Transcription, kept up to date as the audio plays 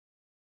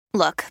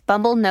Look,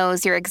 Bumble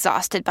knows you're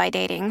exhausted by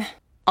dating.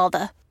 All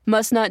the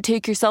must not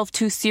take yourself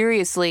too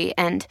seriously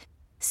and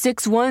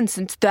 6'1"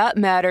 since that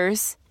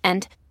matters.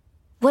 And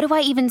what do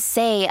I even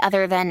say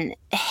other than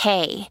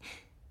hey?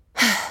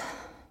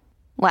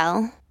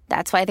 Well,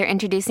 that's why they're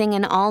introducing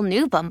an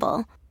all-new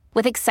Bumble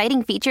with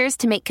exciting features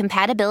to make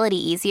compatibility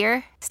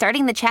easier,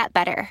 starting the chat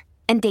better,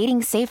 and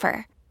dating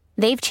safer.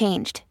 They've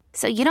changed,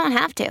 so you don't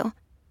have to.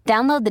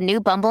 Download the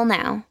new Bumble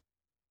now.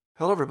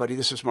 Hello, everybody.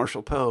 This is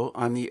Marshall Poe.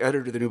 I'm the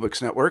editor of the New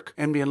Books Network.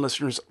 NBN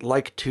listeners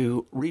like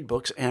to read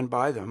books and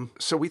buy them.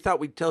 So we thought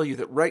we'd tell you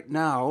that right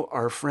now,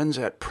 our friends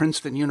at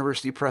Princeton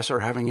University Press are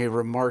having a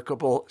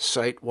remarkable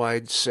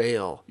site-wide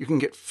sale. You can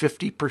get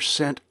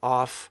 50%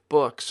 off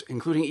books,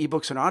 including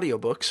ebooks and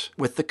audiobooks,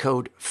 with the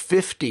code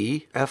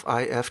 50,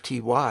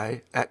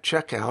 F-I-F-T-Y, at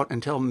checkout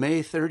until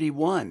May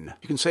 31.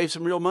 You can save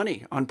some real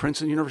money on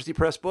Princeton University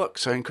Press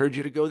books. I encourage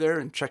you to go there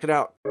and check it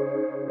out.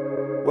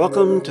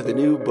 Welcome to the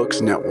New Books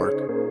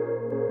Network.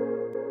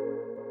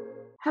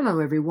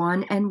 Hello,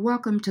 everyone, and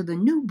welcome to the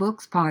New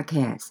Books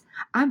Podcast.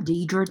 I'm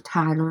Deidre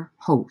Tyler,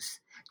 host.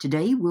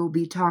 Today, we'll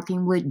be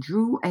talking with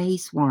Drew A.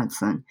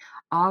 Swanson,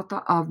 author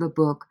of the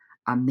book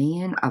A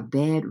Man of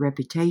Bad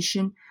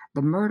Reputation,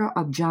 The Murder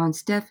of John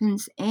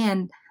Stephens,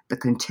 and The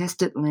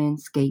Contested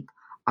Landscape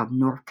of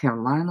North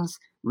Carolina's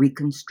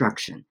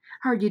Reconstruction.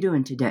 How are you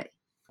doing today?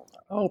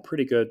 Oh,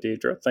 pretty good,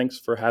 Deidre. Thanks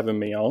for having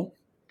me on.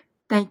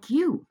 Thank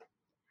you.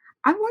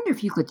 I wonder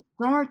if you could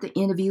start the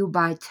interview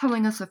by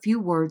telling us a few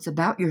words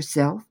about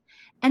yourself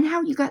and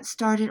how you got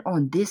started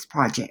on this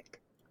project.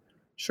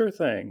 Sure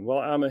thing. Well,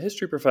 I'm a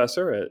history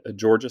professor at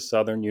Georgia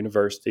Southern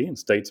University in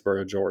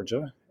Statesboro,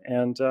 Georgia,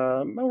 and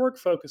my work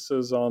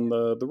focuses on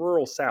the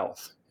rural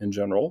South in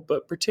general,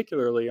 but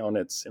particularly on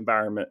its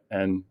environment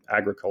and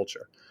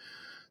agriculture.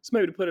 So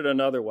maybe to put it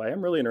another way,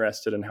 I'm really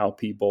interested in how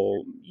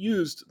people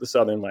used the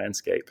Southern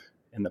landscape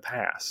in the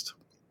past.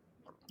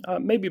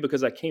 Maybe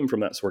because I came from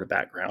that sort of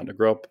background. I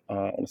grew up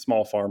on a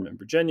small farm in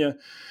Virginia and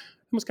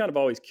was kind of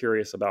always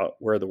curious about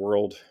where the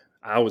world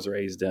I was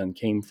raised in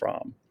came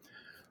from.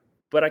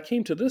 But I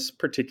came to this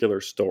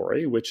particular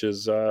story, which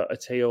is a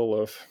tale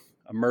of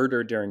a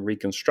murder during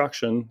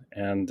Reconstruction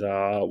and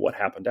what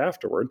happened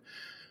afterward,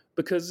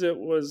 because it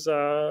was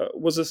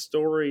a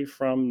story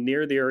from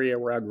near the area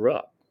where I grew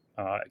up.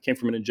 It came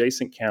from an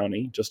adjacent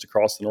county just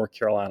across the North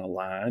Carolina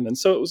line. And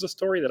so it was a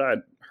story that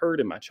I'd heard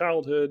in my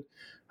childhood.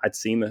 I'd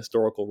seen the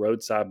historical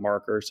roadside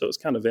marker, so it was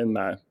kind of in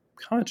my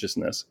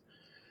consciousness.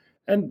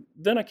 And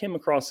then I came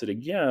across it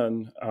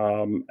again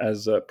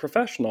as a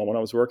professional when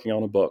I was working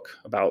on a book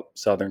about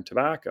Southern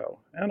tobacco.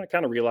 And I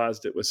kind of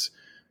realized it was,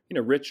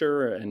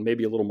 richer and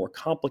maybe a little more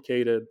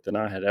complicated than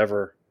I had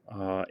ever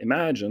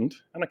imagined.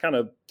 And I kind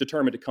of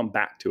determined to come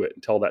back to it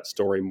and tell that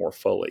story more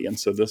fully. And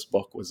so this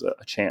book was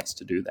a chance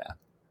to do that.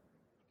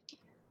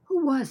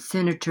 Who was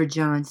Senator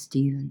John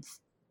Stephens?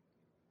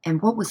 And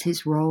what was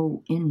his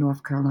role in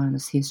North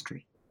Carolina's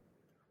history?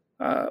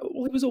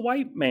 Well, he was a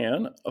white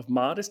man of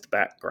modest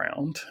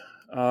background.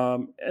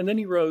 And then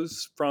he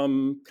rose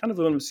from kind of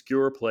an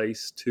obscure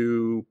place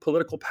to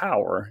political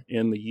power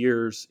in the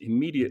years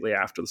immediately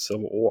after the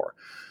Civil War.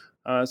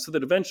 So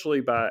that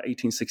eventually by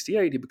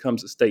 1868, he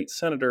becomes a state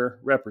senator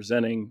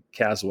representing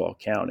Caswell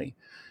County.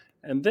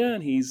 And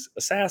then he's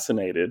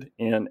assassinated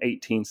in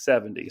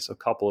 1870, so a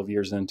couple of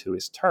years into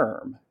his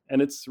term.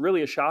 And it's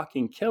really a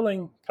shocking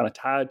killing, kind of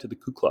tied to the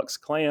Ku Klux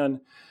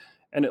Klan,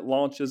 and it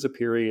launches a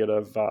period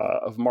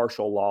of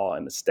martial law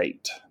in the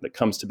state that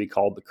comes to be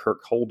called the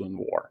Kirk-Holden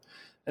War.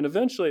 And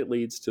eventually it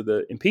leads to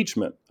the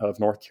impeachment of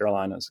North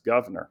Carolina's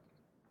governor.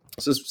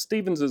 So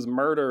Stephens's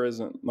murder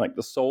isn't like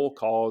the sole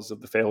cause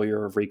of the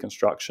failure of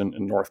Reconstruction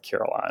in North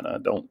Carolina.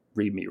 Don't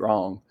read me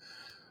wrong.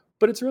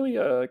 But it's really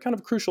a kind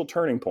of crucial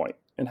turning point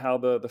in how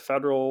the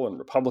federal and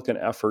Republican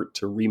effort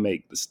to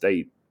remake the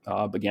state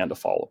began to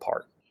fall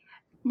apart.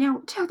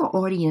 Now, tell the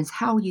audience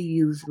how you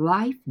use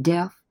life,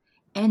 death,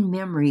 and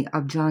memory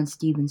of John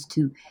Stephens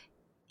to,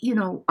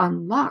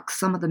 unlock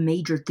some of the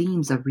major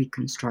themes of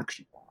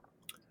Reconstruction.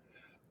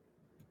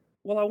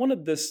 Well, I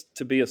wanted this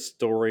to be a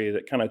story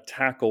that kind of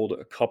tackled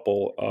a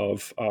couple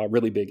of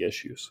really big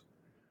issues.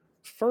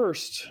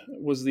 First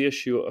was the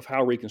issue of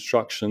how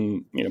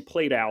Reconstruction,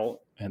 played out,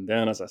 and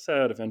then, as I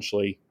said,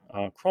 eventually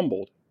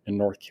crumbled in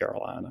North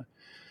Carolina.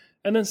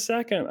 And then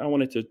second, I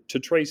wanted to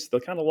trace the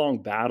kind of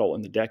long battle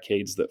in the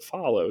decades that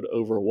followed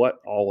over what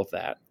all of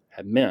that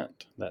had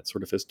meant, that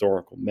sort of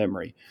historical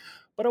memory.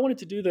 But I wanted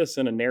to do this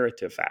in a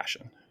narrative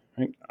fashion.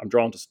 Right? I'm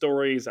drawn to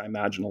stories. I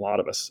imagine a lot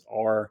of us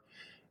are.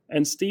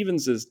 And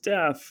Stephens's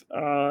death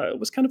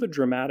was kind of a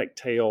dramatic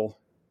tale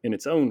in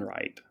its own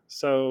right.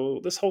 So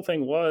this whole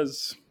thing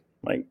was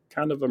like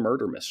kind of a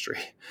murder mystery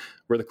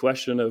where the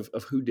question of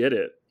who did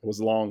it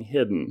was long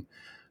hidden.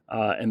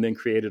 And then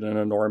created an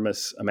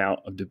enormous amount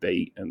of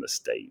debate in the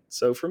state.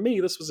 So for me,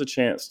 this was a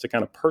chance to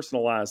kind of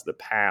personalize the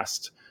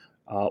past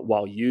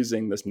while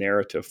using this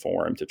narrative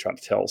form to try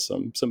to tell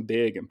some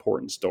big,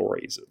 important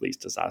stories, at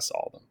least as I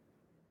saw them.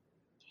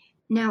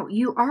 Now,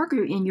 you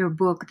argue in your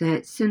book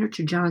that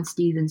Senator John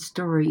Stephens'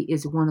 story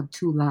is one of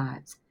two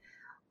lives.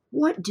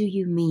 What do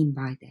you mean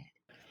by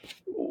that?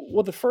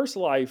 Well, the first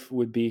life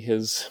would be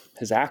his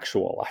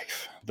actual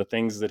life, the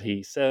things that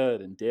he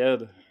said and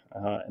did,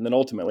 and then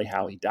ultimately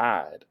how he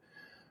died.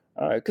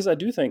 Because I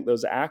do think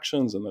those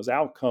actions and those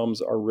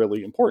outcomes are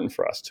really important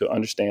for us to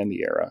understand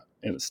the era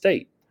and the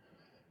state.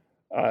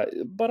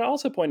 But I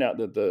also point out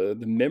that the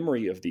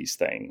memory of these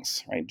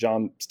things, right,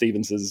 John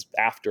Stevens's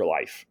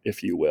afterlife,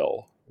 if you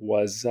will,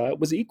 was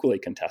equally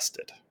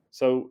contested.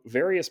 So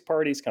various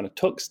parties kind of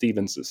took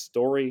Stevens's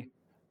story,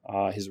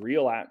 his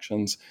real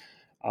actions,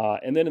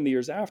 and then in the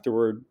years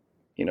afterward,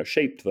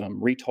 shaped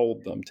them,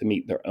 retold them to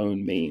meet their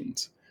own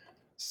means.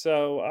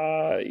 So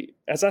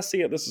as I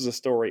see it, this is a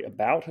story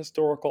about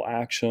historical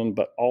action,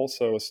 but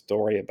also a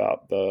story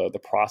about the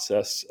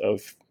process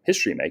of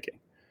history making.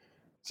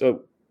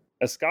 So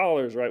as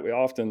scholars, right, we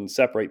often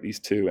separate these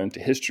two into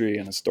history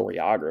and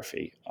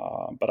historiography,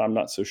 but I'm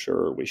not so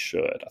sure we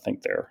should. I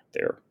think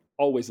they're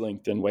always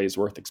linked in ways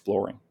worth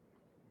exploring.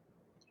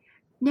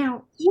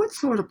 Now, what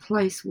sort of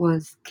place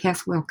was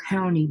Caswell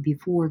County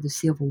before the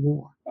Civil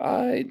War?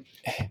 And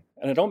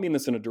I don't mean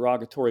this in a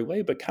derogatory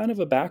way, but kind of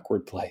a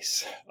backward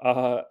place,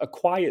 a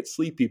quiet,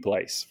 sleepy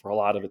place for a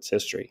lot of its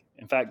history.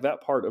 In fact,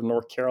 that part of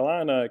North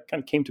Carolina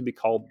kind of came to be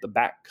called the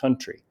back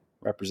country,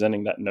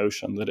 representing that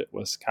notion that it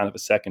was kind of a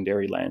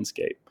secondary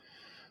landscape.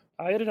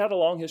 It had had a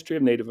long history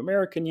of Native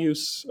American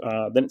use.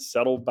 Then it's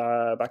settled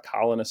by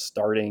colonists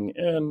starting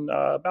in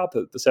about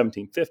the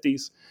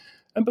 1750s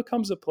and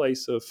becomes a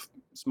place of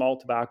small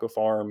tobacco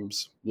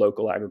farms,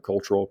 local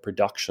agricultural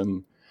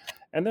production.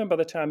 And then by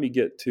the time you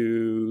get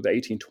to the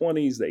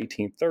 1820s, the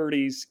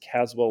 1830s,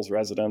 Caswell's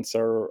residents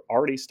are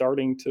already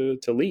starting to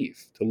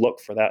leave, to look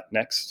for that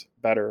next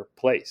better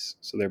place.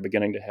 So they're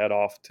beginning to head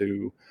off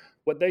to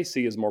what they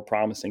see as more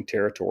promising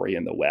territory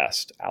in the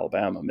West,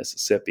 Alabama,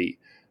 Mississippi,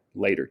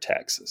 later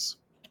Texas.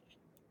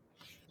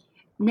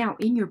 Now,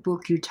 in your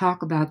book, you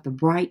talk about the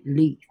Bright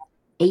Leaf,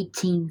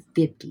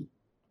 1850,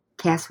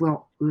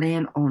 Caswell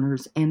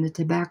landowners and the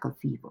tobacco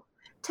fever.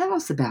 Tell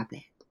us about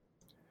that.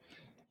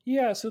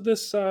 Yeah, so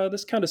this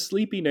kind of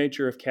sleepy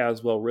nature of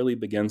Caswell really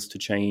begins to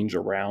change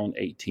around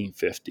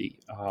 1850,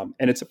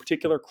 and it's a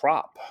particular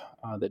crop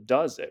that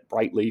does it,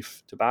 bright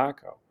leaf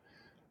tobacco.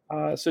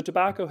 So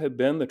tobacco had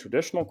been the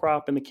traditional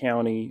crop in the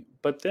county,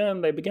 but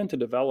then they began to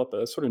develop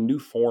a sort of new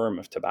form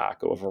of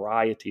tobacco, a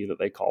variety that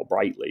they call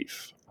bright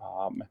leaf.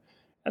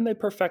 And they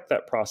perfect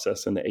that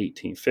process in the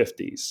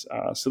 1850s.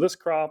 So this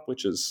crop,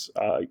 which is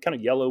kind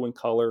of yellow in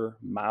color,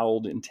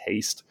 mild in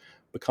taste,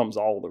 becomes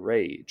all the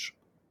rage.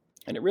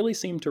 And it really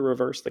seemed to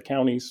reverse the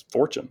county's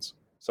fortunes.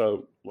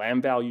 So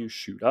land values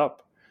shoot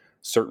up,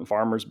 certain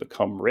farmers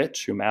become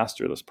rich who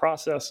master this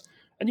process,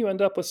 and you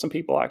end up with some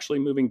people actually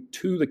moving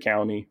to the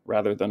county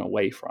rather than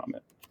away from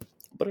it.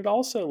 But it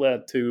also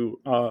led to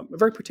a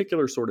very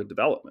particular sort of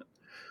development,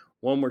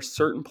 one where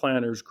certain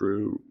planters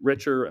grew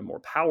richer and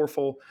more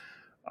powerful,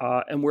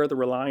 and where the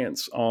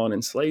reliance on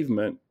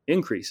enslavement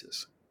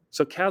increases.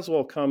 So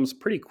Caswell comes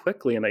pretty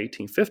quickly in the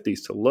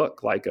 1850s to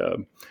look like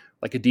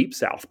a deep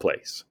South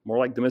place, more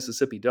like the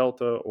Mississippi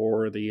Delta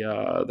or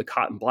the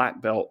Cotton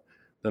Black Belt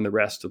than the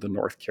rest of the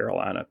North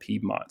Carolina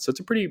Piedmont. So it's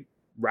a pretty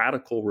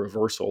radical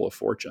reversal of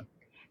fortune.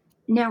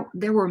 Now,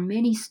 there were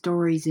many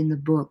stories in the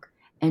book,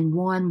 and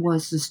one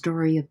was the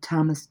story of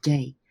Thomas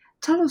Day.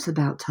 Tell us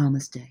about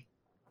Thomas Day.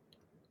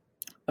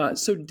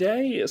 So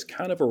Day is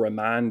kind of a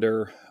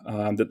reminder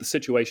that the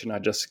situation I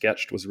just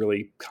sketched was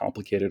really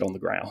complicated on the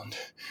ground.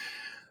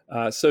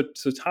 So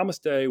Thomas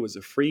Day was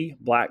a free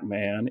black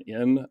man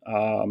in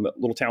a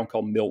little town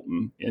called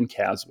Milton in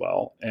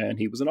Caswell, and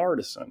he was an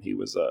artisan. He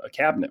was a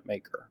cabinet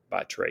maker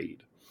by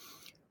trade.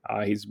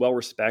 He's well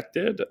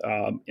respected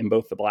in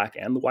both the black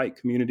and the white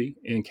community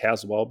in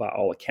Caswell by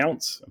all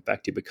accounts. In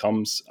fact, he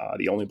becomes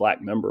the only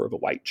black member of a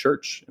white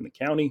church in the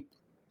county.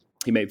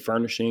 He made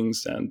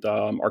furnishings and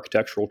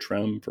architectural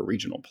trim for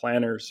regional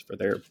planners for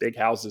their big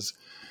houses,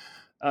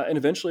 and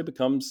eventually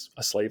becomes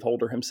a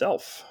slaveholder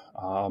himself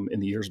in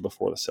the years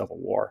before the Civil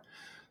War.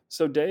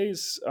 So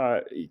Day's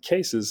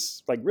case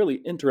is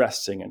really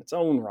interesting in its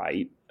own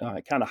right.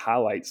 It kind of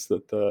highlights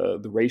that the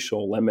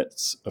racial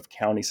limits of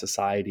county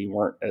society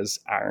weren't as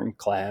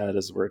ironclad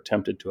as we're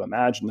tempted to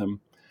imagine them.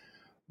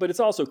 But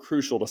it's also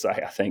crucial to say,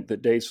 I think,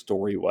 that Day's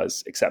story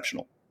was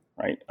exceptional.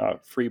 Right,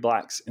 free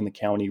blacks in the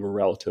county were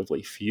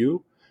relatively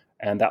few,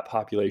 and that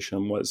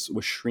population was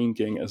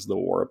shrinking as the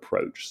war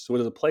approached. So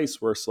it is a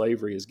place where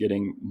slavery is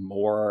getting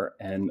more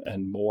and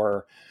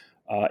more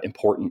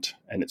important,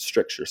 and its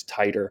strictures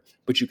tighter.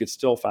 But you could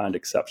still find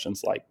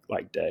exceptions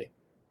like Day.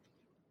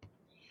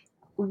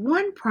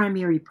 One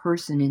primary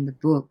person in the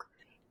book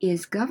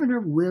is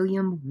Governor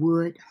William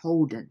Wood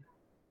Holden.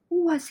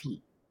 Who was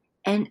he,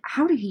 and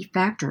how did he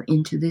factor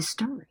into this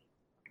story?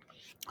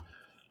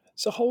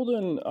 So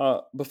Holden,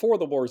 before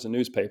the war, was a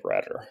newspaper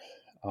editor,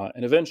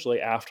 and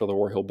eventually after the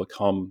war, he'll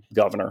become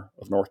governor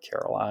of North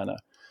Carolina.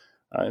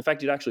 In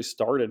fact, he'd actually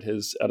started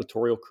his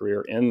editorial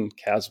career in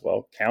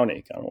Caswell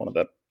County, kind of one of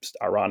the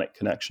ironic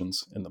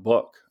connections in the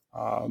book.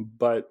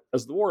 But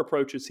as the war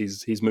approaches,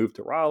 he's moved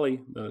to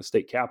Raleigh, the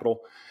state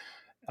capital,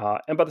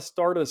 and by the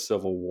start of the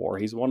Civil War,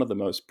 he's one of the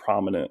most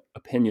prominent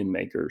opinion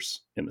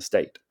makers in the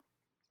state.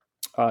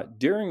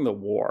 During the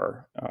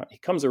war, he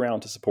comes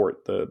around to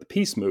support the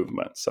peace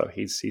movement. So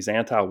he's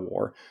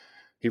anti-war.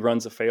 He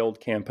runs a failed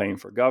campaign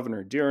for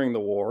governor during the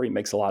war. He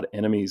makes a lot of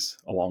enemies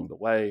along the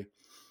way.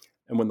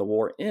 And when the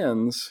war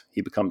ends,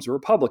 he becomes a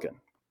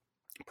Republican.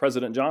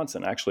 President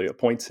Johnson actually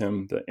appoints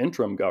him the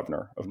interim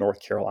governor of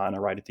North Carolina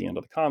right at the end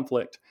of the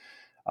conflict.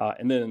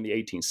 And then in the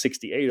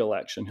 1868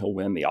 election, he'll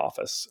win the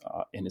office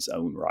in his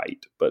own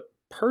right. But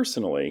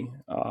personally,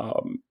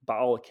 by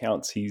all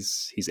accounts,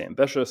 he's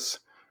ambitious.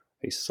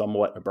 He's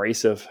somewhat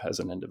abrasive as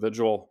an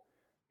individual.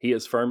 He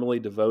is firmly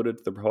devoted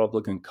to the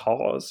Republican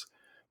cause,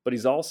 but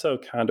he's also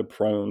kind of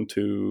prone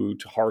to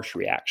harsh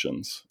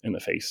reactions in the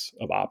face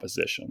of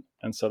opposition.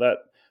 And so that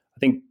I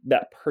think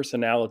that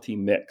personality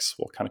mix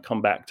will kind of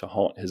come back to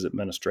haunt his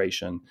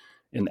administration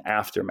in the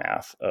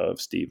aftermath of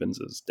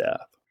Stevens's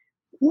death.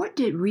 What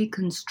did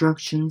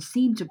Reconstruction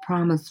seem to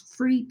promise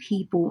free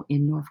people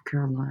in North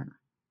Carolina?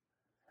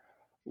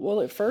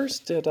 Well, at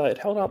first, it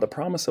held out the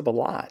promise of a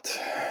lot.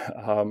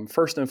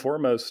 First and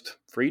foremost,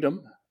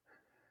 freedom,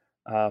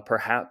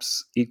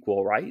 perhaps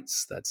equal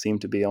rights that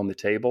seemed to be on the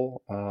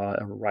table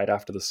right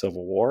after the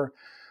Civil War.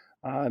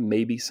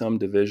 Maybe some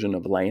division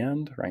of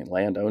land, right?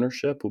 Land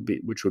ownership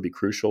which would be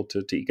crucial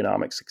to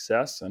economic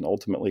success and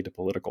ultimately to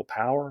political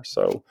power.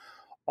 So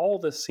all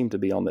this seemed to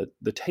be on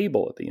the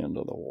table at the end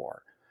of the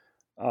war.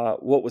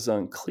 What was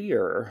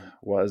unclear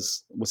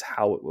was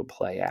how it would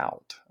play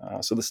out.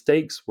 So the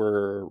stakes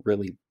were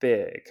really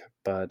big,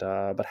 but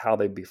how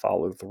they'd be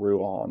followed through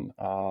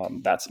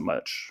on, that's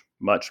much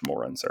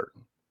more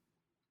uncertain.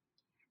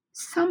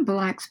 Some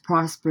blacks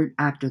prospered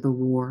after the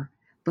war,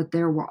 but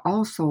there were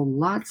also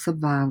lots of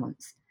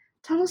violence.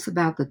 Tell us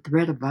about the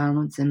threat of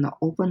violence and the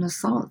open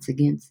assaults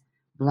against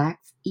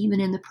blacks, even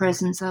in the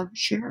presence of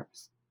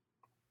sheriffs.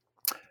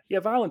 Yeah,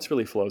 violence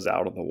really flows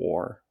out of the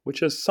war,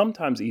 which is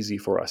sometimes easy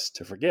for us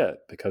to forget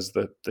because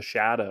the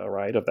shadow,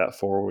 right, of that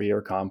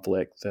 4-year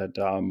conflict that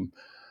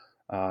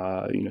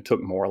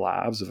took more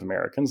lives of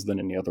Americans than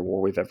any other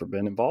war we've ever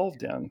been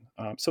involved in.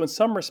 So in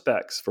some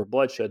respects, for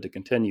bloodshed to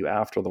continue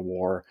after the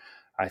war,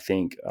 I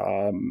think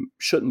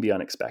shouldn't be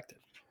unexpected.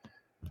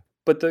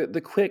 But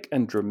the quick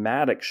and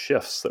dramatic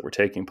shifts that were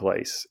taking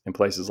place in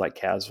places like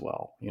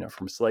Caswell,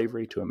 from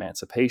slavery to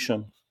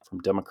emancipation, from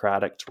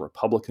Democratic to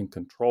Republican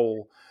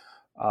control,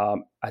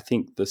 I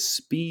think the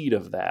speed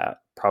of that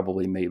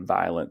probably made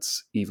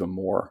violence even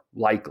more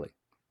likely.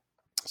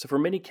 So for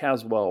many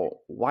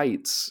Caswell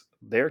whites,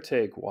 their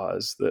take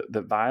was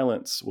that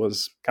violence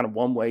was kind of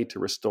one way to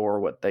restore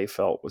what they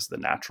felt was the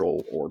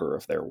natural order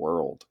of their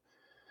world.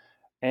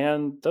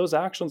 And those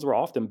actions were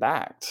often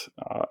backed,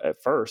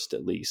 at first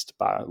at least,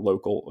 by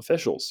local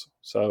officials.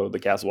 So the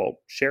Caswell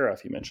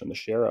sheriff, you mentioned the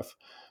sheriff,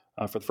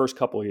 for the first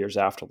couple of years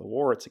after the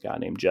war, it's a guy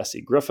named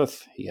Jesse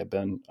Griffith. He had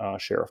been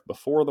sheriff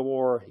before the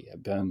war. He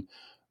had been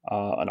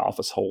an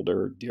office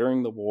holder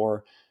during the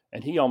war.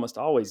 And he almost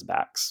always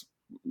backs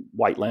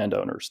white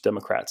landowners,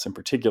 Democrats in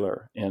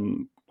particular,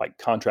 in like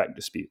contract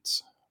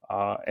disputes.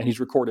 And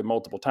he's recorded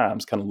multiple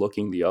times kind of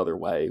looking the other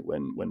way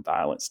when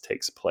violence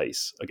takes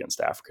place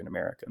against African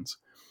Americans.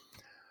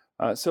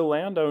 So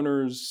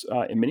landowners,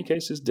 in many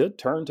cases, did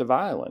turn to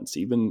violence,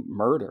 even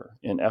murder,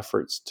 in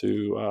efforts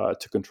to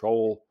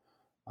control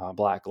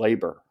black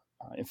labor.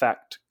 In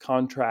fact,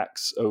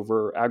 contracts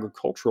over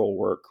agricultural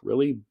work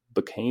really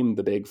became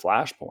the big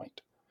flashpoint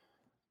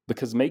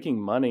because making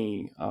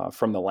money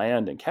from the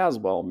land in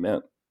Caswell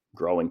meant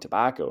growing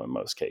tobacco in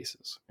most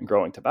cases. And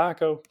growing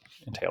tobacco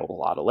entailed a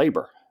lot of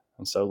labor.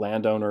 And so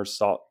landowners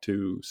sought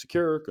to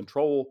secure,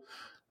 control,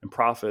 and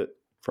profit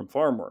from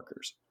farm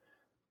workers.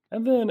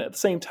 And then at the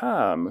same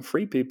time,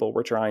 free people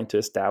were trying to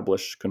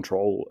establish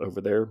control over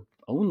their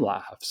own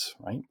lives,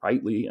 right?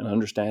 Rightly and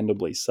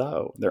understandably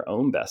so, their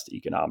own best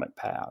economic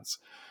paths.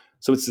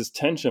 So it's this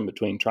tension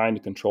between trying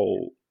to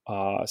control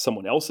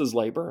someone else's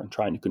labor and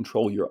trying to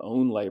control your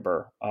own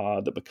labor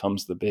that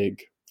becomes the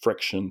big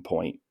friction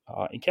point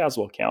in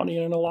Caswell County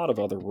and in a lot of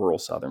other rural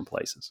southern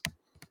places.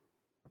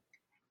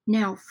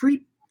 Now,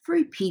 free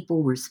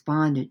people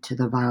responded to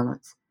the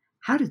violence.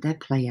 How did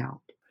that play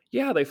out?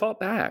 Yeah, they fought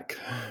back,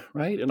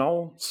 right, in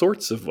all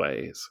sorts of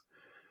ways.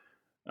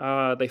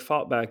 They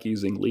fought back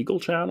using legal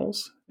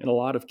channels in a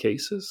lot of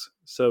cases.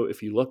 So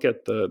if you look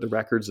at the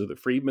records of the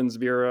Freedmen's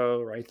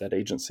Bureau, right, that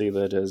agency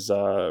that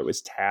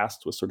is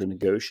tasked with sort of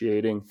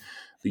negotiating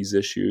these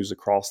issues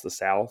across the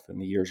South in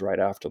the years right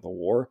after the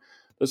war,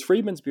 those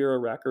Freedmen's Bureau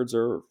records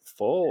are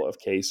full of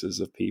cases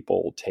of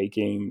people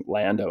taking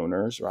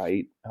landowners,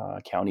 right,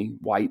 county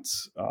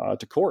whites,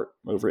 to court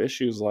over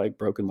issues like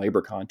broken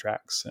labor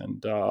contracts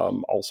and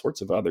all sorts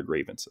of other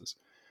grievances.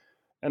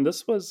 And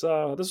this was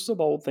a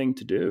bold thing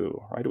to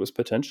do, right? It was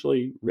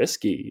potentially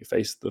risky. You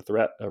faced the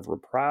threat of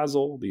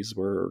reprisal. These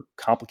were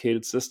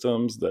complicated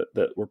systems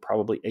that were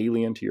probably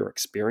alien to your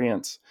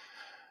experience.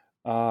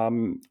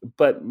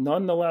 But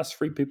nonetheless,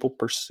 free people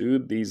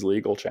pursued these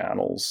legal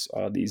channels,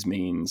 these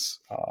means,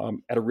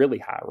 at a really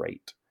high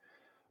rate.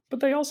 But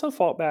they also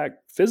fought back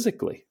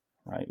physically,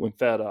 right? When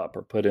fed up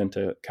or put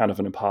into kind of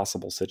an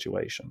impossible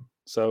situation.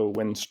 So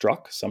when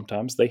struck,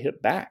 sometimes they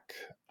hit back.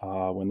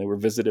 When they were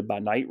visited by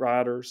night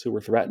riders who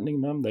were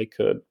threatening them, they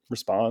could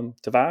respond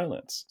to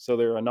violence. So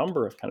there are a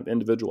number of kind of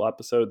individual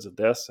episodes of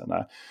this, and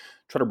I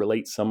try to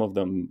relate some of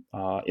them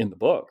in the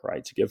book,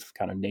 right, to give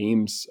kind of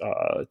names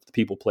to the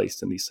people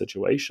placed in these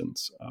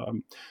situations.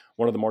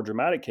 One of the more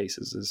dramatic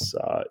cases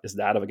is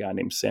that of a guy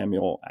named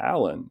Samuel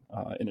Allen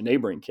in a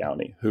neighboring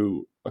county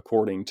who,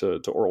 according to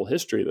oral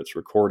history that's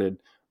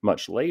recorded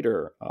much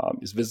later,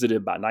 is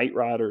visited by night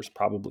riders,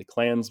 probably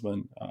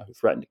Klansmen, who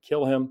threaten to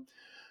kill him.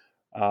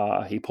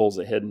 He pulls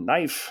a hidden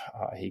knife.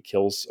 He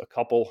kills a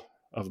couple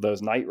of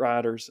those night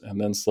riders and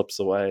then slips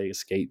away,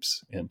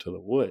 escapes into the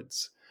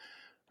woods.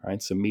 Right,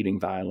 so meeting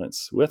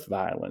violence with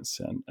violence.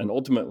 And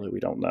ultimately, we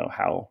don't know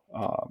how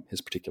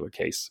his particular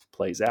case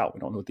plays out. We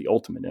don't know what the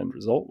ultimate end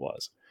result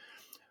was.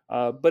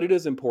 But it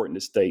is important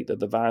to state that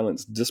the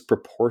violence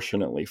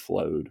disproportionately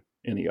flowed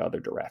in the other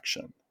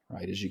direction.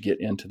 Right, as you get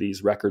into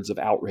these records of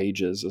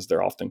outrages, as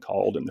they're often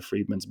called in the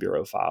Freedmen's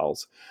Bureau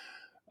files,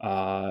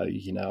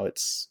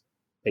 it's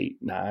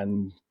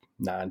 9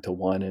 to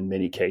 1 in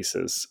many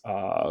cases.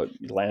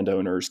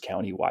 Landowners,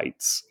 county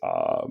whites,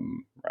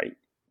 right,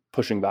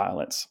 pushing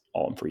violence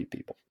on free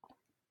people.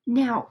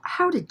 Now,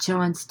 how did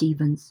John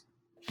Stevens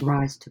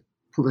rise to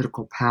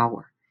political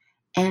power?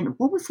 And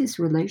what was his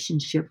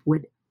relationship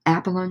with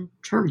Abilene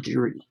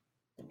Treasury?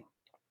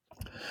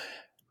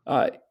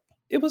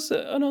 It was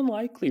an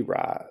unlikely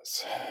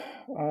rise.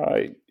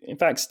 In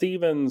fact,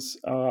 Stevens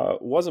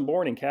wasn't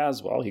born in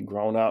Caswell. He'd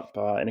grown up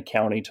in a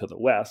county to the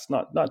west,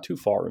 not too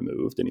far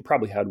removed, and he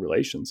probably had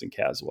relations in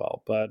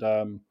Caswell. But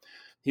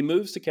he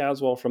moves to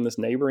Caswell from this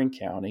neighboring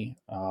county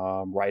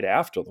right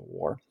after the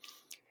war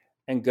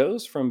and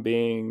goes from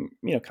being,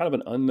 kind of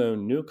an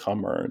unknown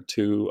newcomer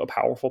to a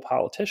powerful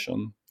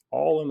politician,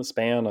 all in the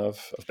span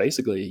of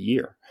basically a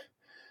year.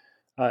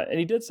 And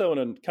he did so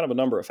in kind of a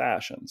number of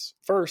fashions.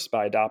 First,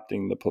 by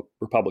adopting the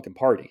Republican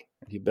Party.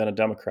 He'd been a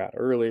Democrat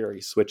earlier.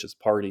 He switches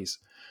parties.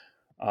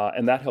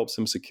 And that helps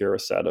him secure a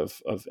set of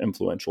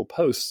influential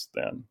posts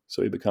then.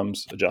 So he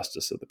becomes a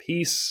justice of the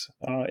peace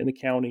in the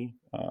county.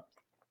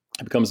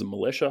 He becomes a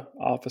militia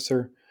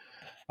officer.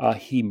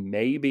 He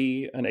may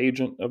be an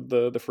agent of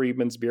the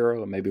Freedmen's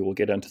Bureau, and maybe we'll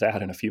get into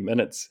that in a few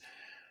minutes.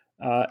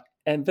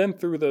 And then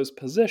through those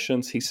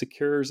positions, he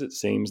secures, it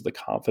seems, the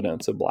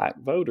confidence of Black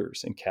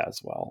voters in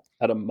Caswell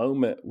at a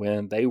moment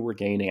when they were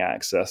gaining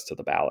access to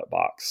the ballot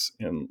box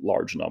in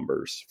large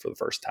numbers for the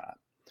first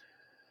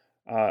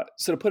time.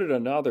 So to put it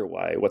another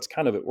way, what's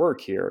kind of at work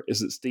here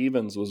is that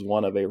Stevens was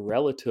one of a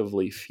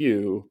relatively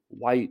few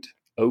white,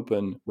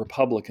 open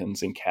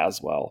Republicans in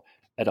Caswell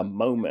at a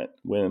moment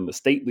when the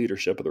state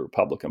leadership of the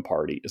Republican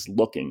Party is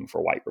looking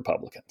for white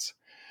Republicans.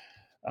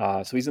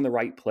 So he's in the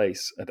right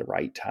place at the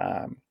right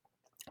time.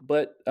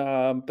 But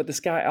this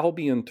guy,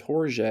 Albion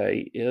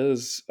Tourget,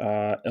 is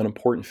an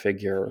important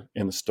figure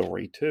in the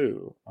story,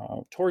 too.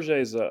 Tourget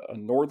is a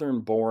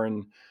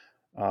northern-born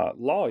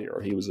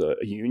lawyer. He was a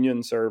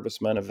Union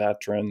serviceman, a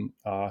veteran,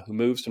 who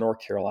moves to North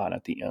Carolina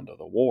at the end of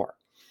the war.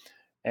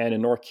 And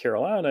in North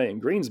Carolina, in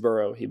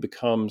Greensboro, he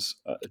becomes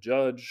a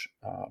judge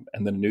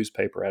and then a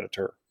newspaper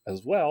editor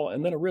as well,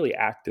 and then a really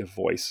active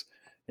voice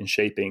in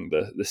shaping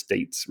the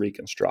state's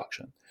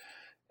Reconstruction.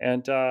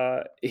 And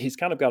he's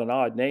kind of got an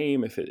odd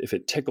name. If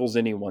it tickles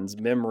anyone's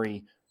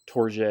memory,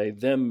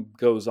 Tourget then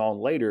goes on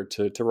later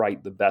to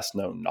write the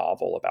best-known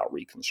novel about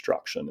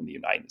Reconstruction in the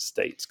United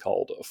States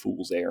called A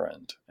Fool's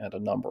Errand, and a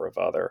number of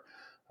other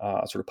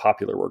sort of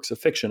popular works of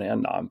fiction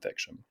and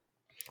nonfiction.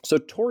 So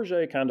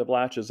Tourget kind of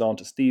latches on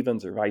to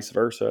Stevens or vice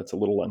versa. It's a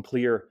little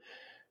unclear.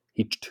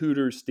 He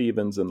tutors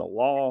Stevens in the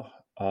law,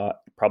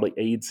 probably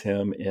aids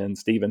him in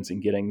Stevens in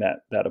getting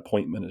that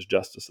appointment as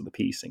Justice of the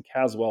Peace in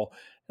Caswell,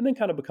 and then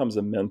kind of becomes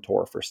a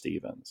mentor for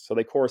Stevens. So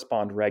they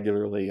correspond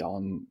regularly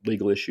on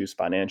legal issues,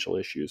 financial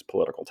issues,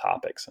 political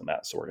topics, and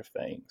that sort of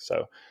thing.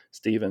 So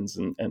Stevens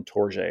and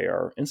Tourget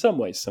are in some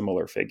ways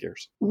similar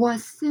figures.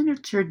 Was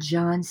Senator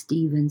John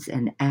Stevens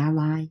an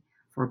ally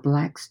for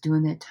Blacks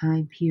during that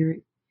time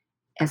period?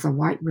 As a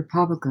white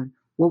Republican,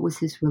 what was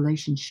his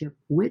relationship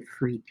with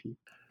free people?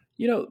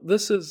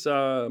 This is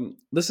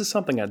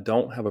something I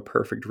don't have a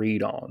perfect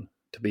read on,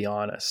 to be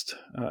honest.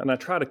 And I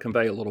try to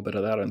convey a little bit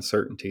of that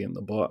uncertainty in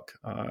the book.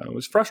 It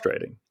was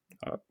frustrating.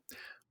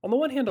 On the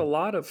one hand, a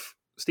lot of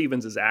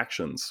Stevens'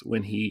 actions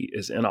when he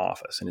is in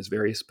office in his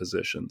various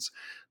positions,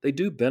 they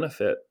do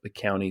benefit the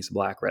county's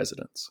Black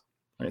residents.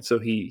 Right? So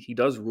he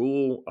does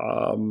rule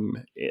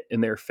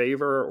in their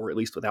favor, or at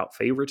least without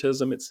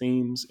favoritism, it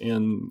seems,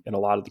 in a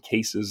lot of the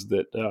cases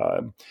that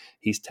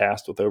he's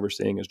tasked with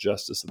overseeing as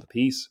Justice of the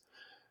Peace.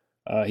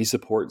 He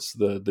supports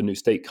the new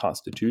state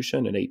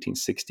constitution in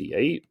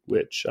 1868,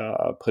 which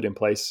put in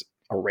place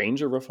a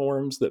range of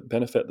reforms that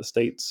benefit the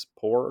state's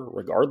poor,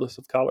 regardless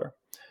of color.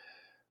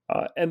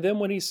 And then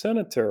when he's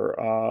senator,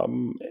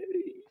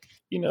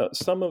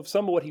 some of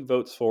what he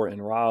votes for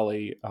in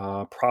Raleigh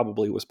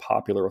probably was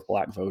popular with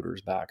Black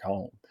voters back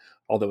home.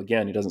 Although,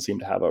 again, he doesn't seem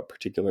to have a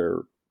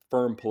particular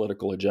firm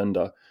political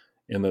agenda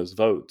in those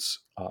votes,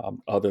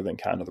 other than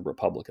kind of the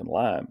Republican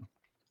line.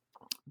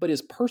 But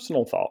his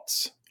personal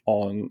thoughts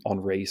on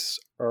race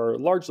are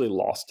largely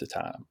lost to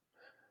time.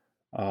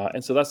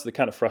 And so that's the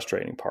kind of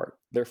frustrating part.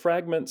 There are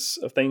fragments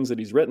of things that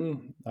he's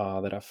written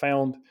that I've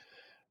found.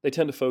 They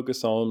tend to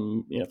focus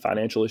on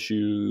financial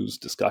issues,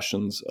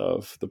 discussions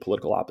of the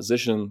political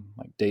opposition,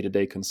 like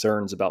day-to-day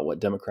concerns about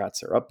what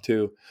Democrats are up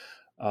to,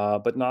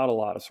 but not a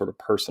lot of sort of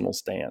personal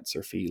stance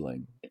or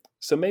feeling.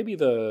 So maybe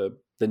the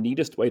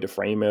neatest way to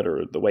frame it,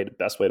 or the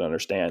best way to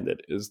understand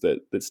it, is that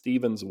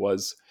Stevens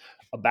was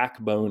a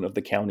backbone of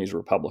the county's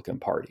Republican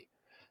Party.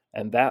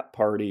 And that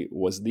party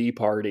was the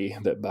party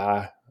that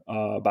by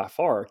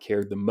far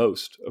cared the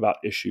most about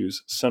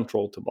issues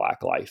central to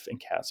Black life in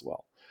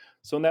Caswell.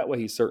 So in that way,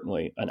 he's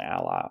certainly an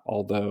ally,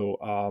 although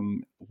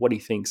what he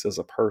thinks as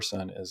a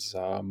person is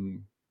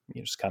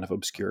just kind of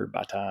obscured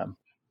by time.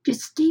 Did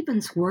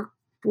Stevens work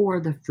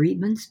for the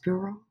Freedmen's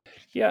Bureau?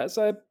 Yeah, as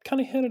I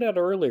kind of hinted at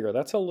earlier,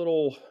 that's a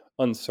little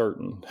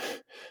uncertain.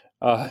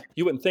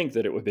 You wouldn't think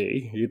that it would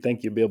be. You'd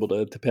think you'd be able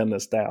to pin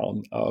this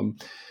down.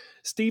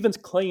 Stevens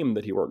claimed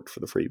that he worked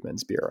for the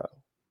Freedmen's Bureau.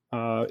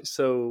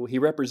 So he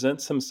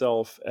represents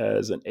himself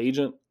as an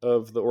agent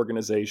of the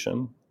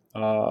organization.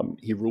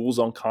 He rules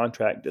on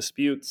contract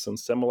disputes and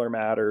similar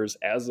matters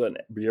as a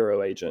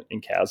bureau agent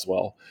in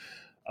Caswell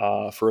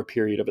for a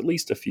period of at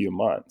least a few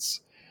months.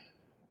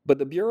 But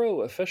the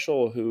bureau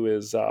official who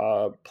is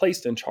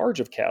placed in charge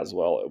of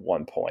Caswell at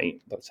one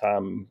point, by the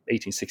time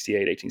 1868,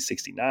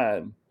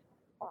 1869,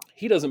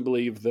 he doesn't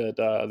believe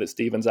that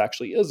Stevens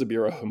actually is a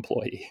bureau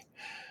employee.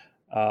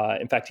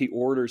 In fact, he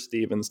orders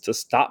Stevens to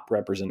stop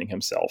representing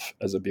himself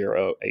as a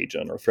bureau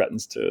agent, or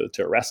threatens to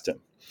arrest him.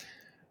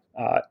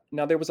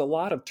 Now, there was a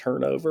lot of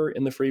turnover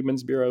in the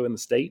Freedmen's Bureau in the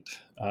state,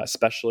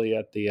 especially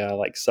at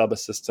the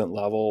sub-assistant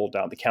level,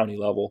 down the county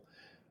level.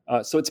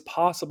 So it's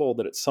possible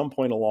that at some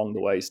point along the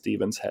way,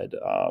 Stevens had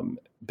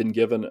been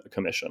given a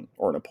commission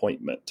or an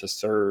appointment to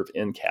serve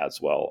in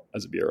Caswell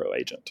as a bureau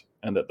agent,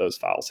 and that those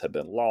files had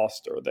been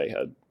lost, or they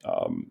had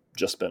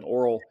just been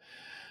oral.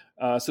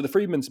 So the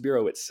Freedmen's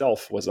Bureau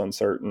itself was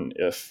uncertain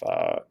if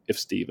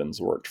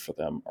Stevens worked for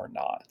them or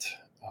not.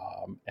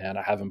 And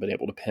I haven't been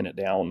able to pin it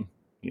down,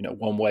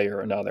 one way or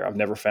another. I've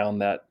never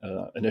found that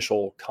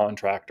initial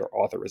contract or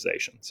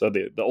authorization. So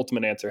the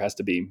ultimate answer has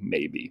to be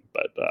maybe,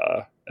 but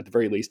at the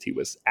very least, he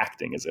was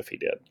acting as if he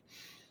did.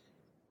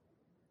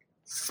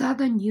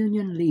 Southern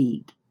Union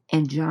League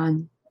and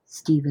John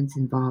Stevens'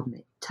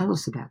 involvement. Tell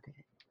us about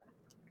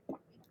that.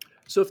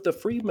 So if the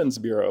Freedmen's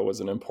Bureau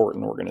was an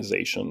important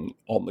organization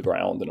on the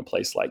ground in a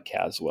place like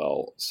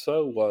Caswell,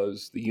 so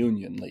was the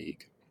Union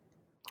League.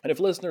 And if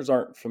listeners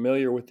aren't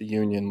familiar with the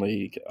Union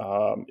League,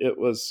 it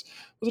was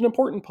an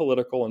important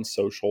political and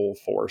social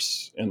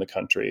force in the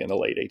country in the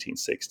late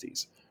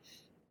 1860s.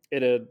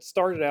 It had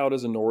started out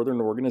as a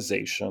northern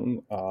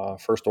organization,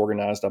 first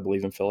organized, I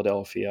believe, in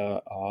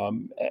Philadelphia,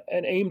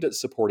 and aimed at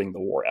supporting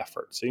the war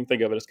effort. So you can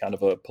think of it as kind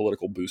of a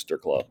political booster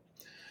club.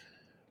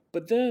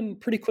 But then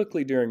pretty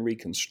quickly during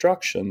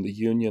Reconstruction, the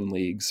Union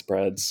League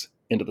spreads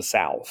into the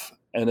South.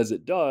 And as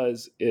it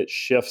does, it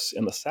shifts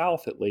in the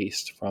South, at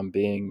least, from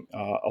being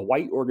a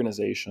white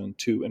organization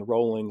to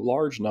enrolling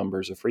large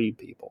numbers of freed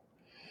people.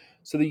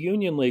 So the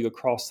Union League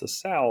across the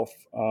South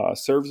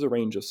serves a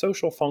range of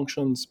social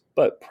functions,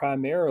 but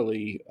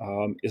primarily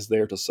is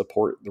there to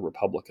support the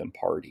Republican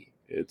Party,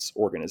 its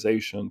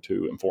organization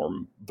to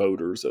inform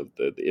voters of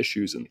the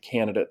issues and the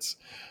candidates,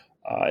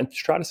 and to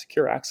try to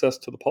secure access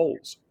to the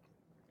polls.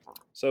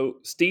 So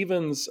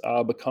Stevens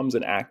becomes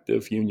an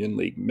active Union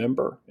League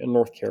member in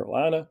North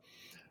Carolina.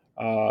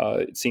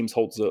 It seems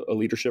holds a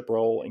leadership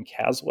role in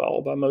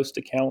Caswell by most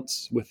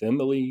accounts within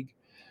the League.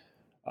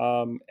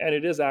 And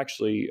it is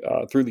actually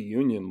through the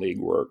Union League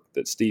work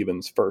that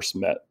Stevens first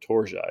met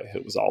Torjay,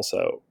 who was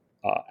also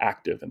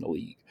active in the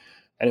League.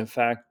 And in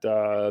fact,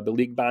 the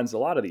League binds a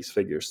lot of these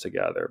figures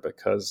together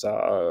because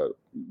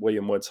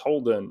William Woods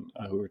Holden,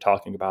 who we were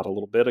talking about a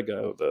little bit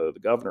ago, the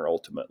governor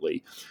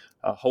ultimately,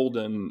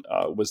 Holden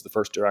was the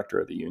first director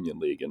of the Union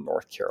League in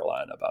North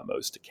Carolina by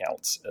most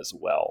accounts as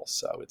well.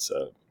 So it's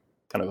a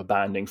kind of a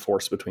binding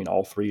force between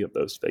all three of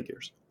those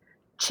figures.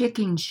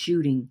 Chicken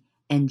shooting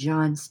and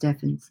John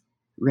Stevens'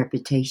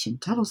 reputation.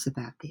 Tell us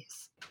about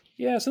this.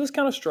 Yeah, so this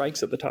kind of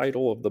strikes at the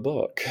title of the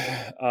book.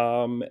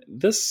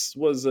 This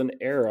was an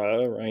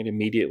era, right,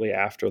 immediately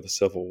after the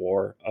Civil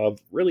War, of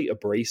really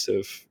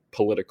abrasive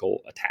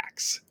political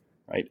attacks,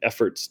 right?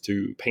 Efforts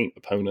to paint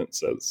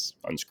opponents as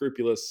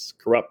unscrupulous,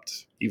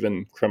 corrupt,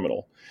 even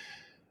criminal.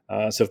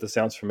 So if this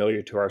sounds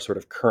familiar to our sort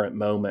of current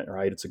moment,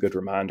 right, it's a good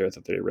reminder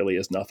that there really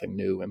is nothing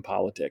new in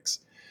politics.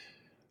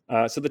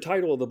 So the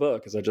title of the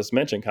book, as I just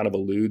mentioned, kind of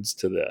alludes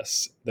to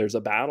this. There's a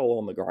battle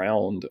on the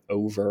ground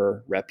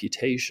over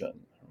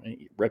reputation.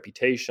 Right?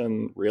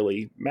 Reputation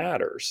really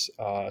matters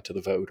to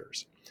the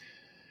voters.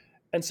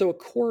 And so a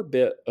core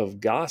bit of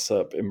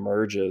gossip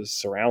emerges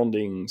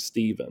surrounding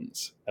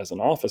Stevens as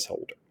an office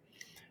holder.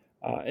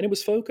 And it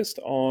was focused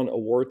on a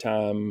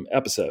wartime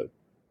episode.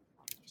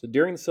 So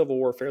during the Civil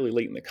War, fairly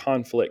late in the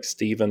conflict,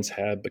 Stevens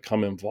had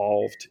become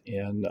involved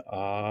in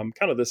kind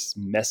of this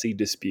messy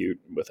dispute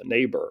with a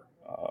neighbor.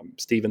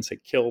 Stevens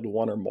had killed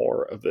one or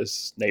more of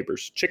his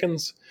neighbor's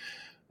chickens.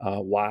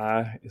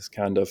 Why is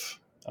kind of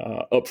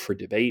up for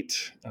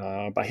debate.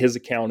 By his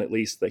account, at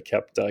least, they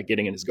kept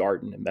getting in his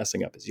garden and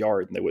messing up his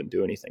yard, and they wouldn't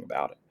do anything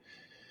about it.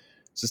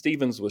 So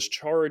Stevens was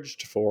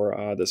charged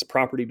for this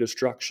property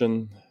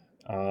destruction.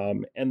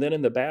 And then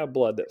in the bad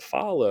blood that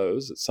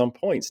follows, at some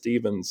point,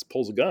 Stevens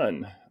pulls a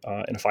gun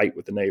in a fight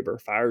with the neighbor,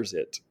 fires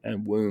it,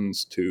 and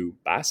wounds two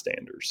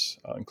bystanders,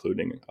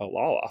 including a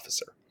law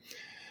officer.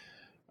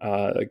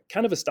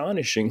 Kind of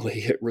astonishingly,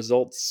 it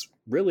results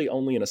really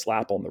only in a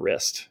slap on the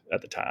wrist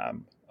at the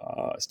time.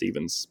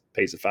 Stevens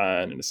pays a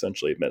fine and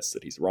essentially admits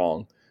that he's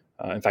wrong.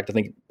 In fact, I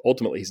think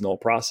ultimately he's null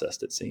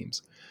processed, it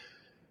seems.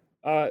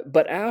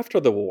 But after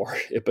the war,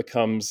 it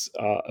becomes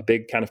a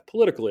big kind of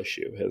political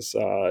issue. His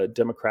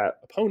Democrat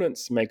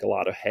opponents make a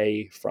lot of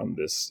hay from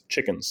this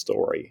chicken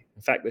story.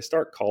 In fact, they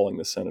start calling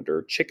the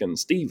senator Chicken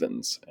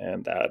Stevens,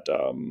 and that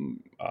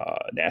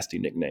nasty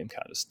nickname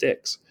kind of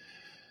sticks.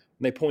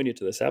 And they pointed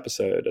to this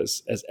episode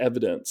as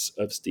evidence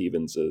of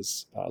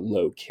Stevens's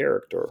low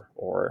character,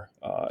 or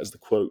as the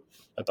quote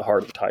at the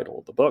heart of the title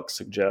of the book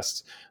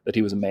suggests, that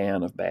he was a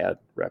man of bad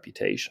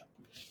reputation.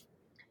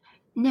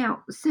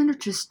 Now,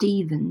 Senator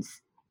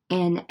Stevens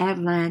and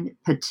Adeline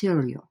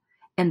Patillo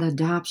and the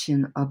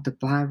adoption of the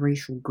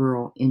biracial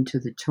girl into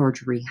the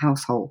Torrey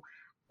household,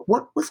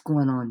 what was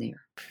going on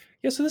there?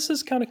 Yeah, so this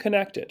is kind of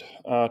connected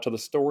to the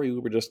story we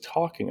were just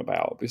talking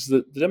about, because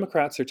the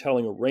Democrats are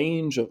telling a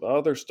range of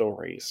other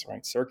stories,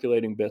 right,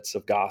 circulating bits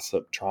of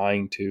gossip,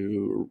 trying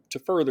to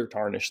further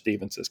tarnish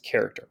Stevens's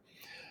character.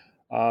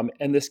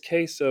 And this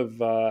case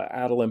of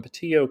Adeline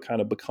Patillo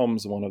kind of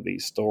becomes one of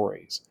these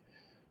stories.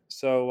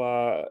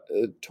 So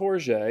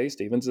Torrey,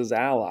 Stevens'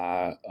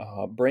 ally,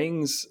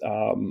 brings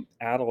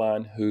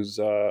Adeline, who's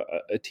a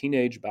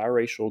teenage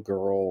biracial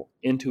girl,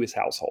 into his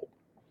household,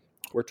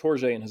 where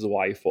Torrey and his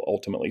wife will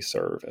ultimately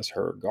serve as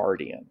her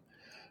guardian.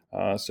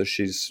 So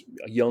she's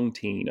a young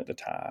teen at the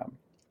time.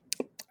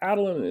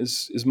 Adeline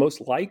is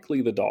most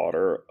likely the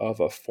daughter of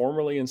a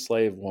formerly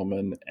enslaved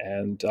woman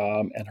and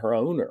her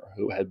owner,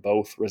 who had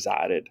both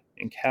resided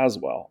in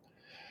Caswell.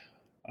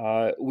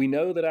 We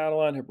know that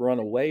Adeline had run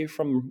away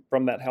from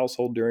that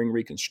household during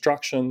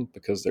Reconstruction,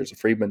 because there's a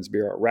Freedmen's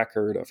Bureau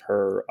record of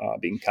her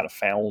being kind of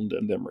found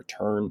and then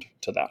returned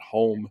to that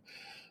home.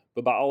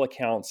 But by all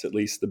accounts, at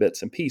least the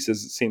bits and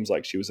pieces, it seems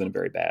like she was in a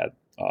very bad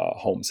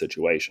home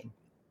situation.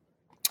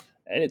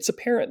 And it's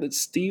apparent that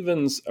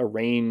Stevens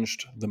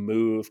arranged the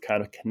move,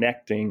 kind of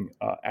connecting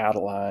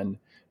Adeline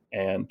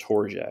and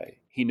Torrey.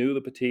 He knew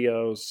the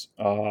Patillos.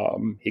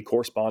 He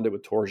corresponded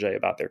with Torrey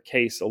about their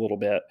case a little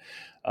bit.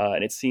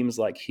 And it seems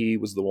like he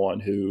was the one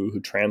who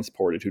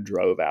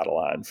drove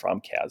Adeline from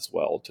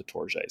Caswell to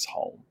Torrey's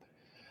home.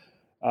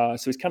 So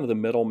he's kind of the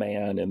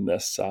middleman in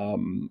this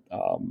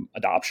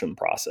adoption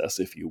process,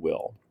 if you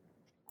will.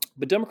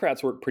 But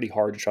Democrats work pretty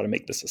hard to try to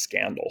make this a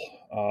scandal.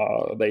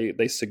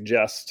 They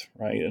suggest,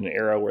 right, in an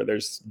era where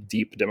there's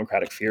deep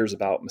Democratic fears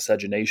about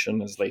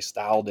miscegenation, as they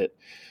styled it,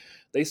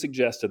 they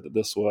suggested that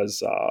this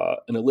was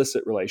an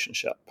illicit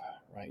relationship,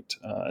 right,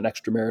 an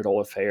extramarital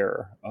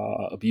affair,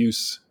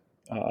 abuse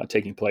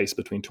taking place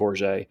between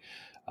Torrey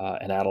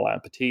and Adeline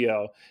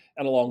Patillo.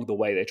 And along the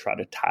way, they try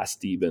to tie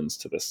Stevens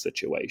to this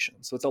situation.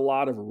 So it's a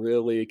lot of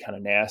really kind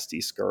of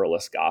nasty,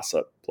 scurrilous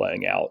gossip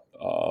playing out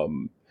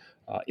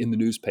in the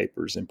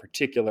newspapers in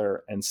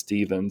particular, and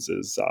Stevens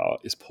is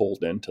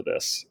pulled into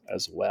this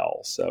as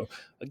well. So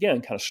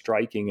again, kind of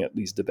striking at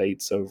these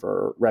debates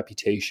over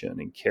reputation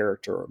and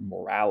character and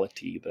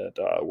morality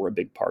that were a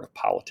big part of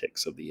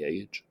politics of the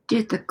age.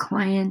 Did the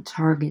Klan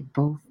target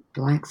both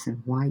blacks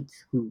and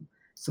whites who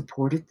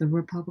supported the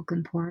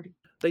Republican Party?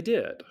 They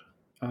did.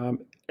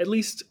 At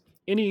least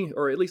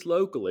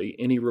locally,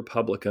 any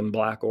Republican,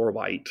 black or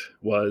white,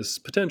 was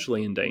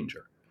potentially in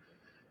danger.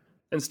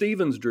 And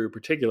Stevens drew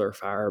particular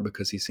fire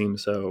because he seemed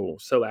so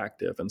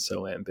active and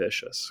so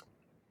ambitious.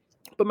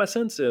 But my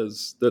sense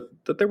is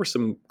that there were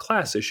some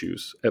class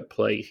issues at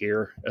play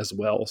here as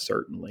well,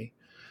 certainly.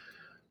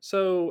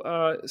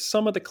 So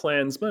some of the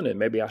Klansmen, and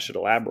maybe I should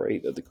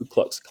elaborate, that the Ku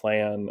Klux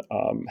Klan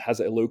has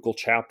a local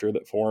chapter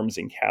that forms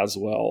in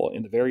Caswell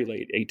in the very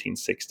late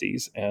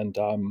 1860s and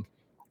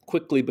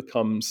quickly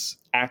becomes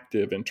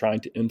active in trying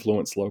to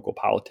influence local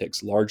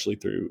politics, largely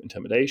through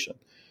intimidation.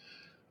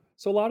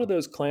 So a lot of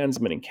those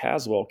Klansmen in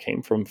Caswell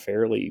came from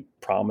fairly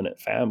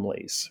prominent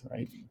families,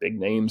 right? Big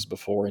names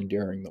before and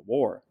during the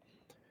war.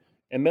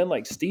 And men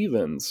like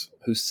Stevens,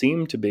 who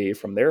seemed to be,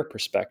 from their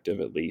perspective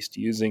at least,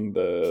 using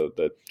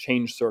the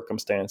changed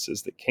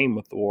circumstances that came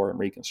with the war and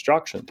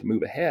Reconstruction to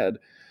move ahead,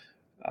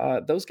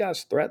 those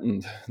guys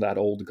threatened that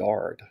old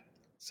guard.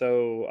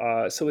 So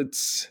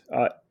it's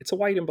a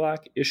white and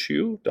black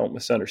issue. Don't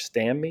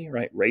misunderstand me,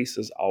 right? Race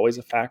is always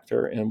a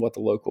factor in what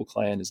the local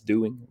Klan is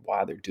doing,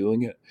 why they're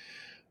doing it.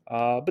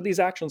 But these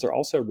actions are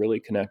also really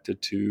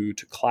connected to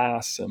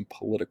class and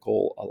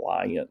political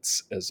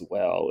alliance as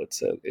well.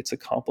 It's a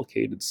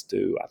complicated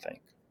stew, I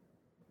think.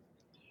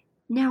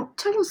 Now,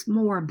 tell us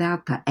more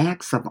about the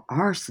acts of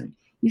arson.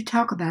 You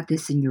talk about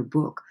this in your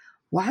book.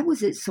 Why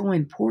was it so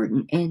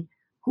important, and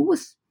who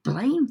was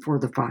blamed for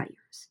the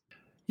fires?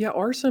 Yeah,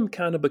 arson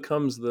kind of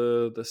becomes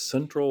the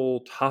central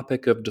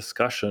topic of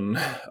discussion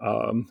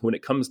when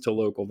it comes to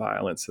local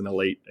violence in the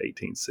late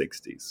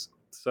 1860s.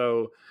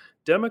 So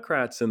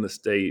Democrats in the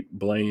state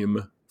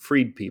blame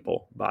freed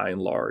people by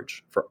and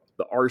large for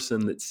the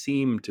arson that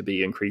seemed to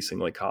be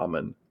increasingly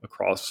common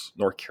across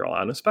North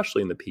Carolina,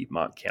 especially in the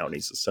Piedmont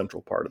counties, the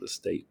central part of the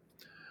state.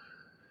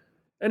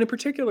 And in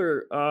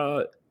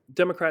particular,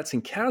 Democrats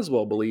in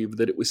Caswell believed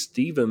that it was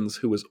Stevens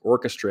who was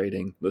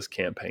orchestrating this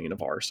campaign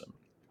of arson.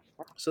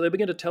 So they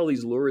began to tell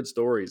these lurid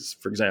stories,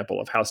 for example,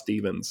 of how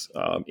Stevens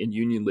in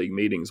Union League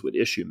meetings would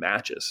issue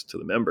matches to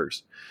the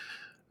members,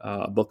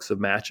 books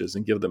of matches,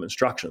 and give them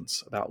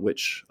instructions about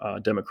which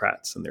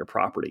Democrats and their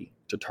property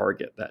to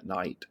target that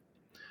night.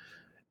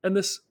 And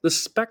the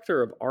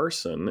specter of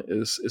arson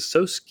is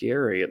so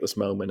scary at this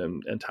moment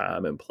in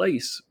time and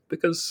place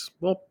because,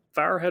 well,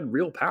 fire had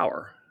real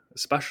power,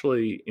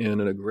 especially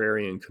in an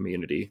agrarian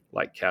community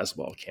like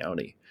Caswell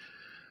County.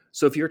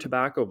 So if your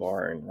tobacco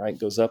barn, right,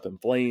 goes up in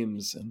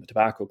flames and the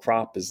tobacco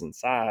crop is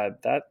inside,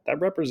 that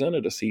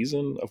represented a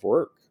season of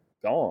work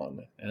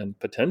gone and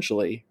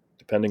potentially,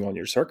 depending on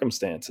your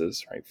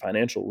circumstances, right,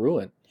 financial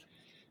ruin.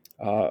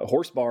 A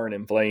horse barn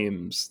in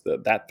flames,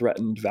 that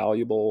threatened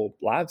valuable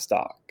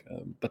livestock.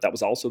 But that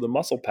was also the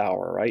muscle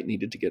power, right,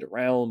 needed to get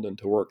around and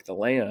to work the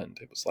land.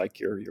 It was like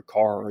your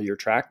car or your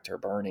tractor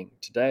burning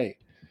today.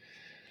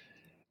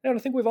 And I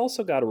think we've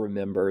also got to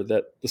remember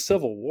that the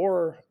Civil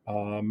War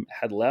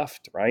had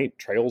left, right,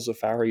 trails of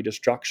fiery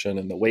destruction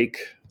in the wake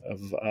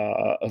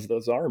of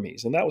those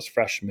armies. And that was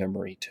fresh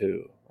memory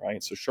too,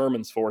 right? So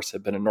Sherman's force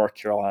had been in North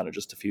Carolina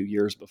just a few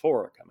years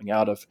before, coming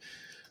out of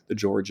the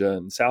Georgia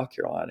and South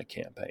Carolina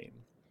campaign.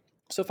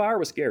 So fire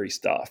was scary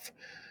stuff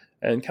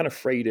and kind of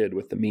freighted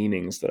with the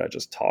meanings that I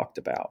just talked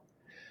about.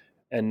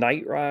 And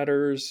night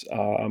riders,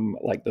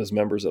 like those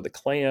members of the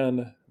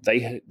Klan,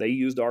 they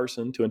used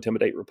arson to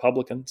intimidate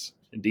Republicans.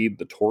 Indeed,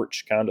 the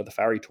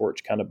fiery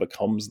torch kind of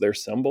becomes their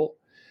symbol.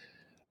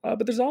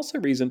 But there's also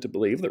reason to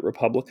believe that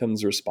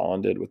Republicans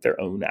responded with their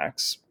own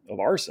acts of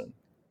arson.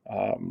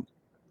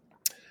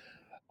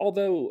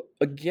 Although,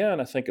 again,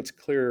 I think it's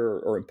clear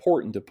or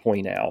important to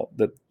point out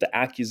that the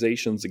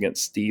accusations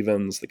against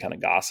Stevens, the kind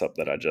of gossip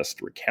that I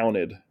just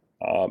recounted,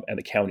 and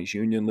the county's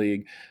Union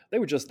League, they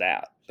were just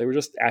that. They were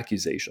just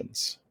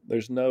accusations.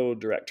 There's no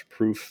direct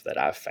proof that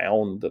I've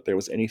found that there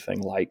was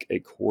anything like a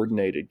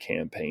coordinated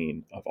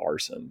campaign of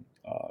arson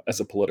as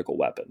a political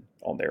weapon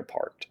on their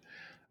part.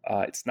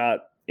 It's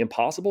not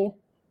impossible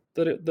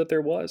that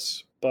there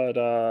was,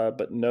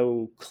 but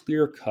no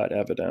clear-cut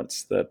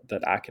evidence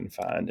that I can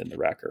find in the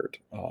record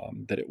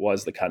that it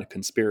was the kind of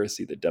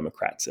conspiracy that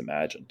Democrats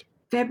imagined.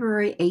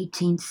 February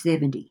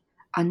 1870.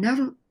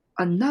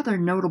 Another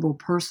notable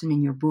person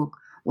in your book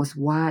was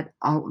Wyatt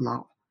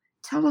Outlaw.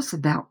 Tell us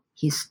about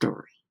his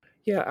story.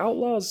 Yeah,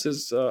 Outlaws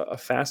is a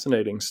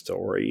fascinating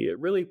story. It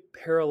really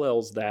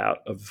parallels that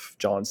of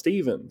John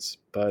Stevens,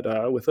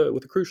 but with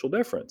a crucial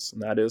difference,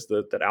 and that is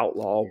that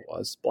Outlaw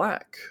was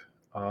Black.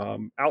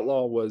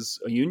 Outlaw was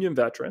a Union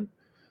veteran.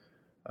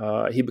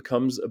 He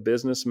becomes a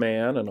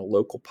businessman and a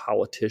local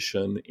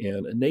politician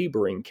in a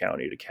neighboring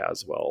county to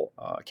Caswell,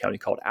 a county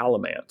called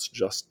Alamance,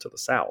 just to the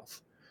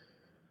south.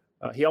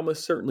 He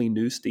almost certainly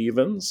knew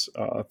Stevens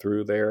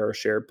through their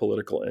shared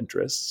political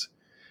interests.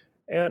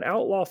 And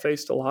Outlaw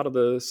faced a lot of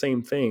the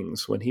same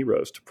things when he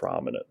rose to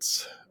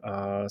prominence.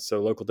 So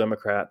local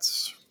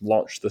Democrats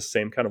launched the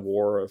same kind of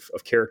war of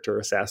character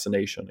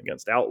assassination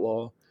against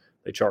Outlaw.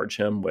 They charge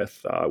him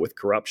with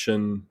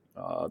corruption.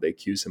 They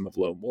accuse him of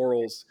low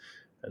morals,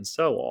 and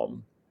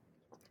so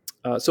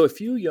on. So a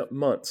few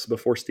months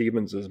before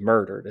Stevens is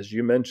murdered, as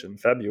you mentioned,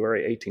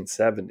 February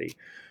 1870,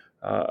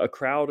 a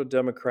crowd of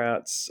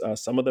Democrats,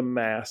 some of them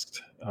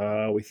masked,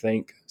 we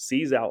think,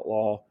 seize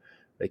Outlaw.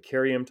 They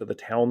carry him to the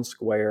town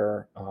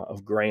square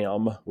of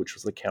Graham, which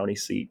was the county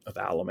seat of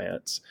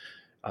Alamance.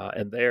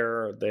 And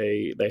there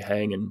they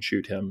hang and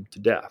shoot him to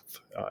death.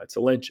 It's a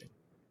lynching.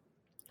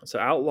 So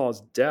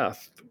Outlaw's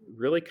death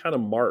really kind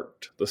of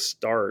marked the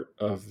start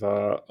of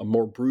a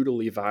more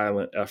brutally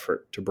violent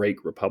effort to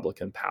break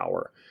Republican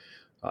power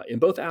in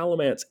both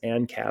Alamance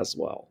and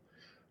Caswell.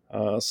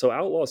 So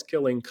Outlaw's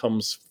killing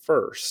comes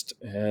first,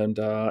 and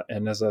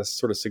as I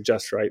sort of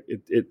suggest, right,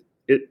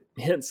 it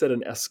hints at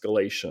an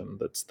escalation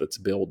that's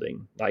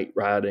building. Night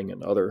riding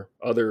and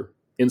other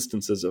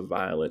instances of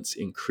violence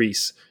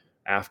increase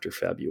after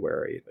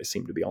February. They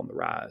seem to be on the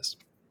rise.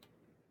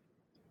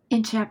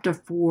 In chapter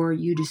 4,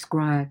 you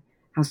describe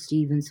how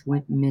Stevens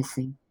went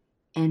missing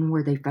and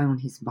where they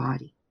found his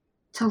body.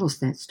 Tell us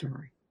that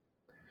story.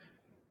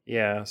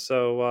 Yeah,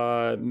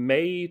 so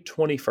May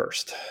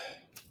 21st,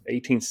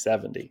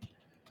 1870,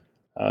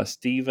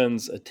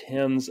 Stevens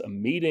attends a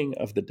meeting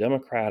of the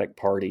Democratic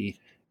Party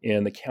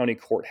in the county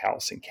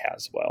courthouse in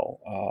Caswell,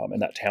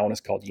 and that town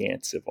is called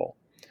Yanceyville.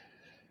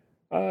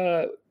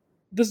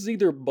 This is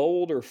either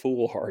bold or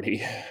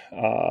foolhardy.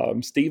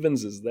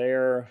 Stevens is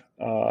there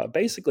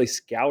basically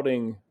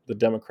scouting the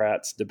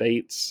Democrats'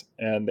 debates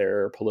and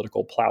their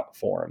political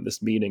platform.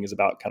 This meeting is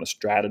about kind of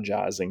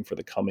strategizing for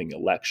the coming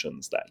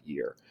elections that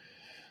year.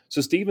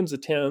 So Stevens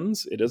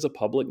attends. It is a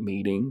public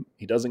meeting.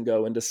 He doesn't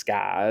go in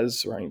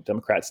disguise, right?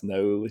 Democrats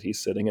know that he's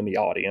sitting in the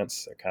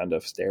audience. They're kind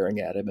of staring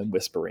at him and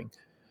whispering.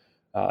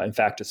 In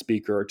fact, a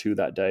speaker or two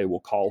that day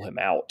will call him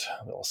out.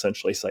 They'll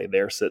essentially say,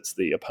 there sits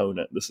the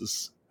opponent. This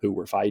is who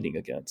we're fighting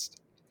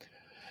against.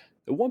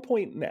 At one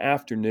point in the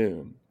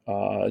afternoon,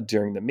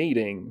 during the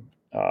meeting,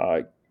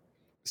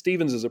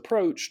 Stevens is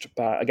approached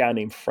by a guy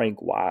named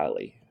Frank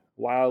Wiley.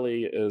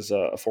 Wiley is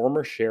a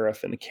former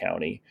sheriff in the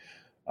county,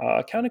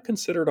 kind of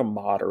considered a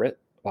moderate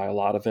by a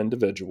lot of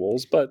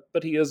individuals, but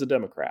he is a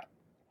Democrat.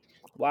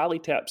 Wiley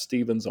taps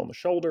Stevens on the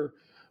shoulder,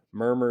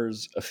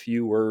 murmurs a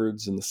few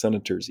words in the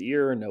senator's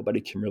ear.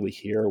 Nobody can really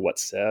hear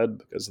what's said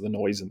because of the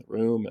noise in the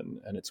room,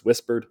 and it's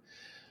whispered.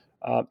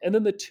 And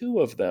then the two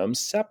of them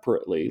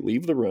separately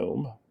leave the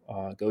room,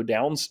 go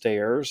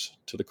downstairs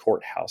to the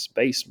courthouse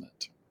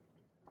basement,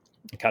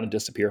 and kind of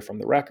disappear from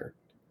the record.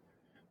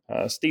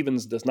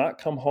 Stevens does not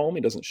come home.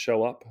 He doesn't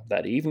show up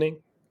that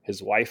evening.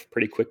 His wife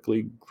pretty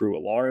quickly grew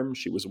alarmed.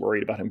 She was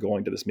worried about him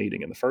going to this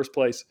meeting in the first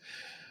place.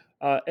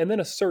 And then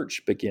a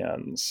search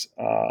begins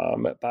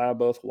by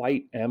both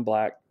white and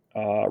black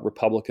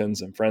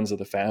Republicans and friends of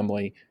the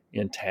family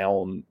in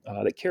town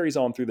that carries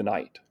on through the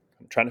night,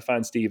 trying to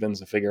find Stevens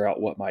and figure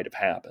out what might have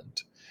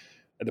happened.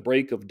 At the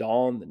break of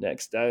dawn the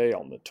next day,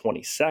 on the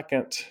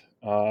 22nd,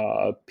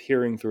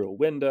 peering through a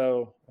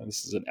window, and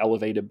this is an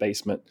elevated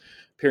basement,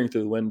 peering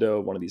through the window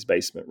of one of these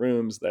basement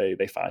rooms,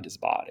 they find his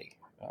body.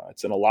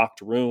 It's in a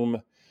locked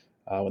room.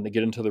 When they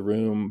get into the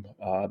room,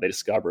 they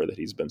discover that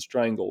he's been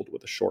strangled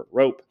with a short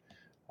rope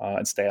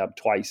and stabbed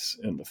twice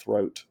in the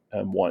throat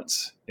and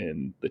once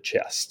in the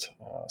chest.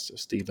 So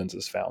Stevens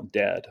is found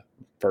dead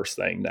first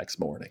thing next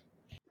morning.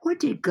 What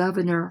did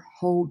Governor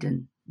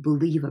Holden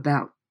believe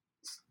about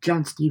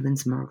John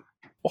Stevens' murder?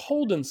 Well,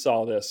 Holden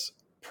saw this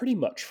pretty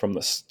much from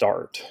the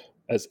start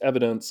as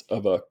evidence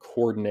of a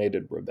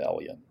coordinated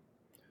rebellion.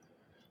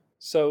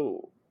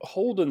 So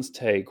Holden's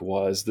take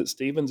was that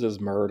Stevens'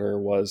 murder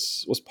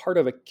was part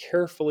of a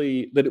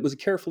carefully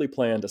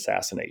planned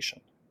assassination.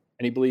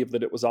 And he believed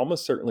that it was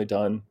almost certainly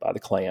done by the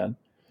Klan,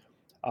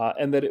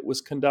 and that it was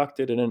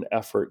conducted in an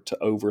effort to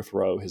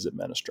overthrow his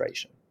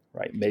administration,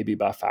 right? Maybe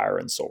by fire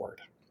and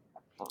sword.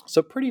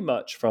 So pretty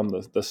much from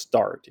the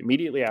start,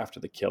 immediately after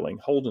the killing,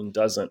 Holden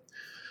doesn't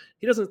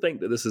think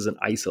that this is an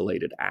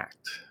isolated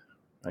act,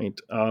 right?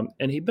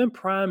 And he'd been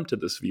primed to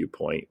this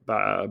viewpoint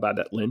by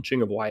that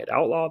lynching of Wyatt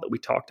Outlaw that we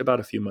talked about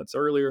a few months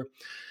earlier,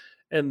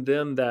 and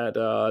then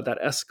that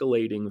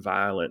escalating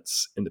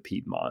violence in the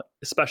Piedmont,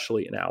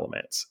 especially in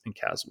Alamance and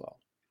Caswell.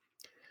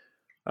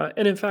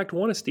 And in fact,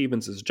 one of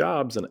Stevens'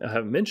 jobs, and I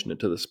haven't mentioned it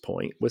to this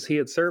point, was he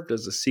had served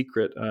as a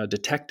secret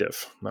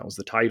detective. That was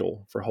the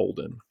title for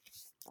Holden,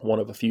 one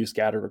of a few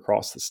scattered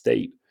across the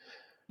state.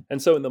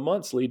 And so in the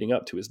months leading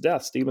up to his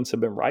death, Stevens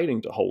had been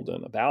writing to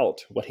Holden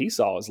about what he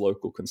saw as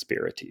local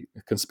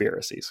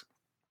conspiracies.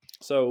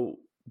 So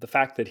the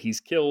fact that he's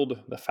killed,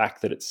 the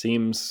fact that it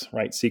seems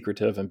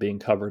secretive and being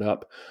covered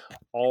up,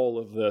 all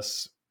of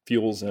this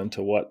fuels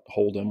into what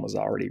Holden was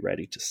already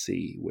ready to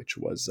see, which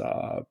was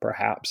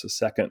perhaps a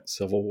second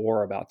civil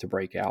war about to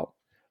break out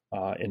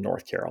in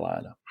North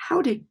Carolina.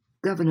 How did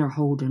Governor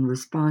Holden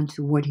respond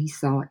to what he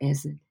saw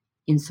as an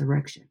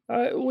insurrection?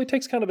 Well, he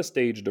takes kind of a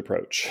staged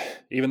approach.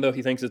 Even though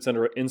he thinks it's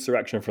an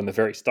insurrection from the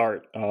very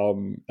start,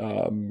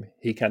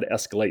 he kind of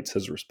escalates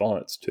his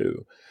response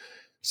too.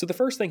 So the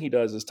first thing he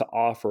does is to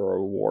offer a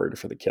reward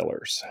for the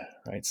killers,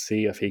 right?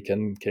 See if he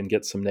can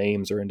get some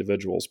names or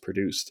individuals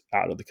produced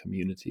out of the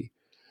community.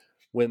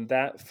 When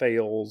that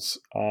fails,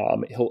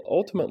 he'll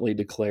ultimately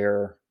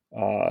declare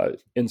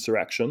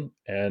insurrection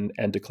and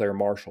declare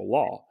martial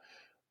law.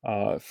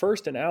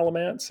 First in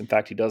Alamance, in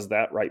fact, he does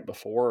that right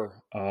before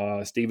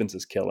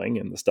Stevens' killing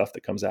and the stuff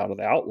that comes out of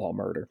the Outlaw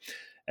murder.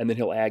 And then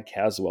he'll add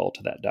Caswell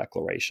to that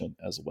declaration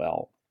as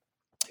well.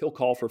 He'll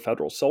call for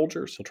federal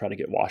soldiers. He'll try to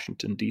get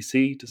Washington,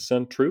 D.C. to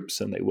send troops,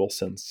 and they will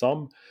send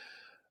some.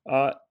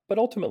 But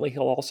ultimately,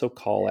 he'll also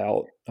call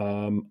out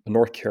a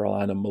North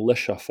Carolina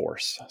militia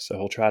force. So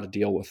he'll try to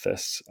deal with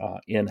this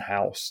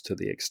in-house to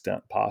the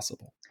extent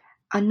possible.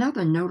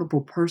 Another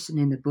notable person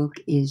in the book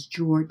is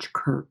George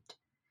Kirk.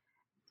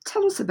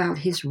 Tell us about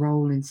his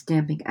role in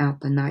stamping out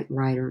the Night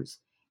Riders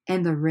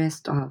and the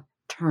rest of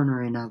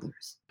Turner and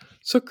others.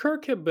 So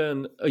Kirk had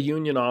been a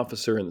Union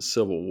officer in the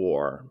Civil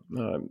War.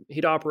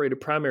 He'd operated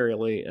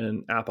primarily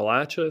in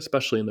Appalachia,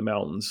 especially in the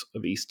mountains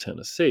of East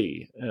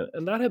Tennessee.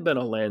 And that had been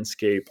a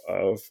landscape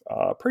of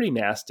pretty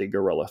nasty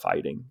guerrilla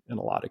fighting in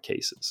a lot of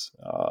cases,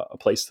 a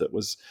place that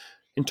was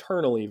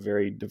internally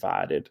very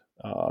divided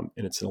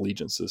in its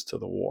allegiances to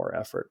the war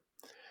effort.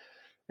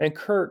 And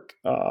Kirk,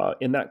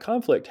 in that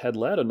conflict, had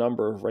led a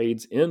number of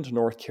raids into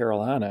North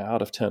Carolina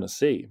out of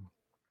Tennessee.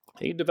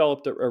 He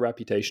developed a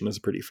reputation as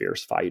a pretty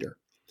fierce fighter.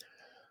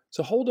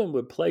 So Holden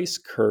would place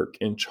Kirk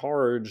in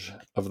charge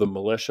of the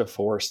militia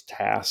force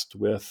tasked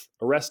with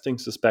arresting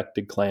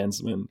suspected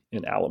Klansmen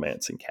in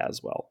Alamance and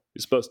Caswell. He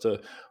was supposed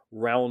to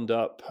round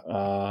up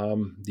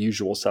the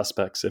usual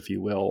suspects, if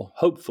you will,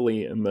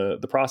 hopefully in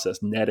the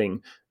process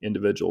netting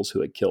individuals who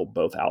had killed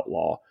both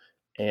Outlaw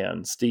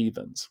and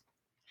Stevens.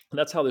 And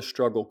that's how this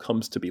struggle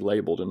comes to be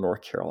labeled in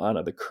North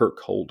Carolina, the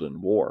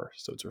Kirk-Holden War.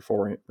 So it's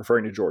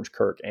referring to George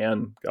Kirk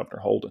and Governor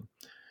Holden.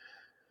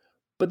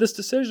 But this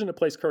decision to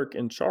place Kirk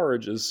in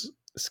charge is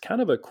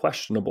kind of a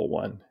questionable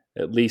one,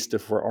 at least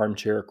if we're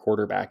armchair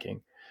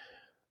quarterbacking.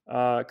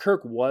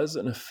 Kirk was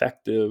an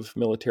effective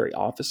military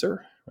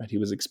officer, right? He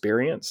was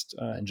experienced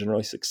and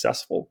generally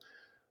successful,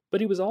 but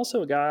he was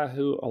also a guy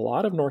who a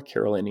lot of North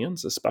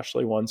Carolinians,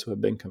 especially ones who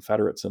had been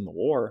Confederates in the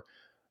war,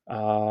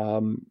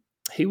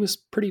 he was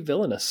pretty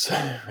villainous,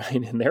 right,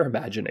 in their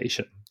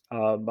imagination.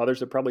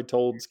 Mothers have probably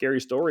told scary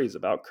stories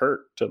about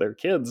Kirk to their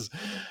kids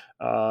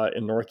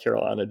in North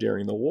Carolina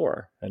during the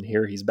war, and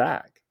here he's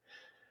back.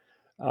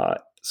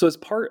 So as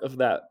part of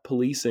that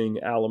policing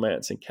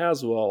Alamance and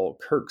Caswell,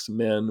 Kirk's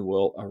men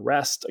will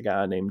arrest a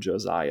guy named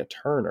Josiah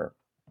Turner.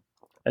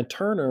 And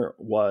Turner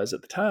was,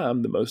 at the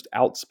time, the most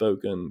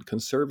outspoken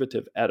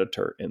conservative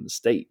editor in the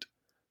state.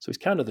 So he's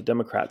kind of the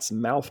Democrats'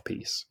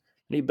 mouthpiece.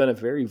 And he'd been a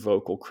very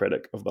vocal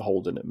critic of the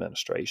Holden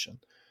administration.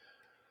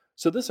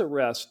 So this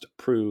arrest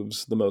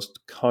proves the most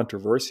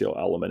controversial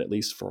element, at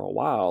least for a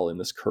while, in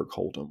this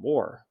Kirk-Holden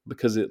war,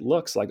 because it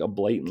looks like a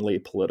blatantly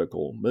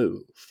political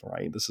move,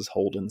 right? This is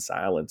Holden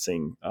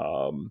silencing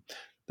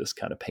this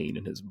kind of pain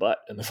in his butt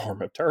in the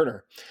form of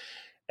Turner.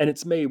 And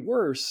it's made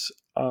worse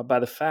by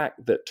the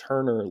fact that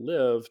Turner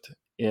lived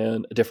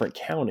in a different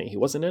county. He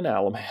wasn't in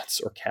Alamance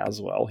or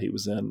Caswell. He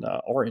was in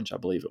Orange, I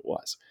believe it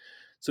was.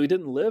 So he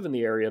didn't live in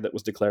the area that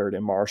was declared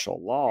in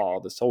martial law.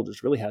 The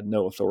soldiers really had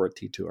no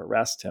authority to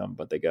arrest him,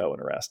 but they go and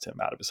arrest him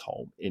out of his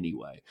home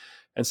anyway.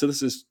 And so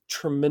this is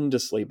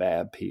tremendously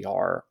bad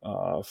PR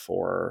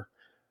for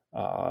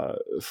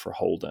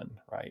Holden,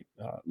 right?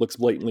 Looks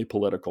blatantly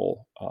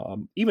political,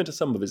 even to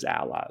some of his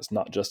allies,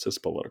 not just his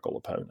political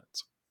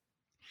opponents.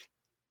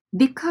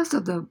 Because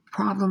of the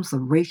problems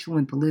of racial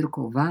and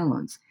political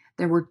violence,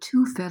 there were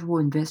 2 federal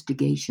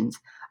investigations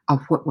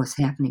of what was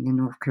happening in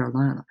North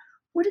Carolina.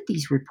 What did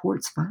these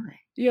reports find?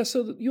 Yeah,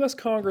 so the U.S.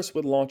 Congress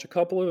would launch a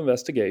couple of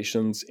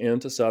investigations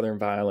into Southern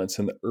violence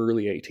in the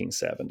early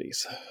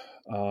 1870s.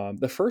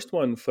 The first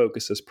one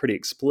focuses pretty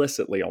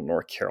explicitly on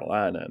North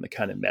Carolina and the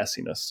kind of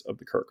messiness of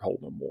the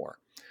Kirk-Holden War.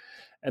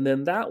 And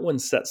then that one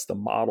sets the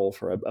model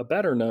for a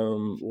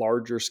better-known,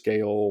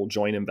 larger-scale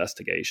joint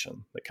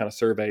investigation that kind of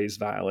surveys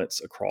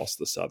violence across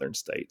the southern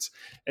states.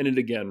 And it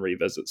again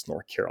revisits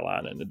North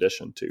Carolina in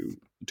addition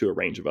to a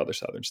range of other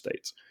southern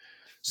states.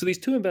 So these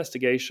 2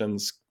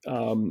 investigations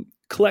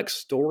collect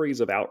stories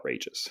of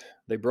outrages.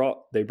 They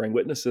bring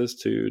witnesses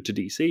to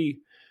D.C.,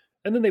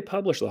 and then they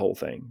publish the whole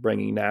thing,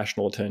 bringing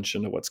national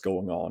attention to what's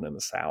going on in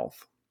the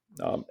South.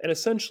 And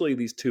essentially,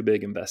 these 2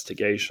 big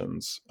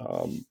investigations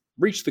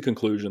reach the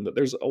conclusion that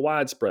there's a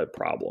widespread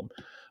problem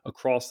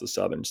across the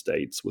southern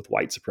states with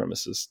white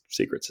supremacist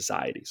secret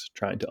societies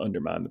trying to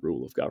undermine the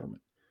rule of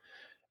government.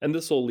 And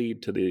this will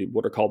lead to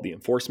what are called the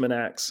Enforcement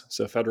Acts,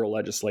 so federal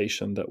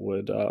legislation that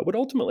would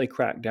ultimately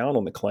crack down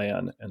on the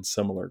Klan and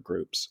similar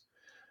groups.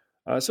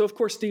 So, of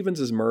course,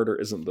 Stevens's murder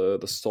isn't the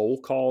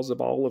sole cause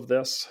of all of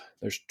this.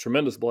 There's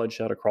tremendous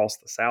bloodshed across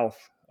the South,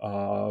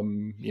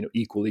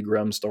 equally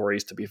grim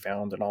stories to be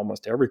found in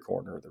almost every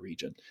corner of the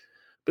region.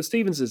 But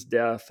Stevens's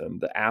death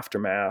and the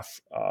aftermath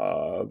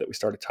that we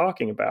started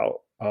talking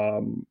about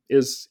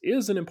is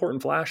an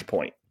important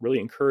flashpoint, really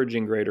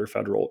encouraging greater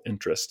federal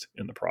interest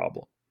in the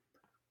problem.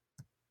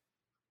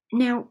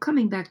 Now,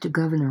 coming back to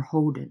Governor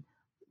Holden,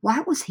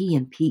 why was he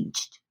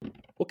impeached?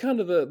 Well, kind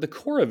of the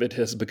core of it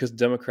is because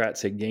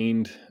Democrats had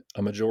gained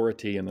a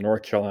majority in the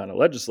North Carolina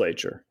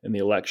legislature in the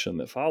election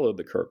that followed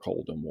the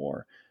Kirk-Holden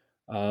War.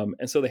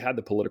 And so they had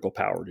the political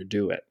power to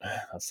do it.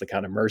 That's the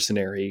kind of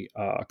mercenary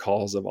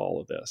cause of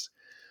all of this.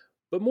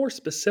 But more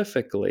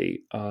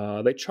specifically,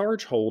 they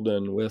charge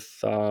Holden with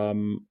a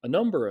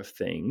number of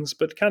things,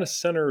 but kind of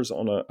centers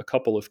on a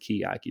couple of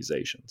key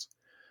accusations.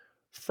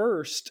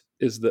 First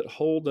is that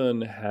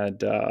Holden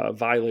had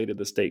violated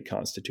the state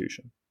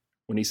constitution.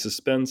 When he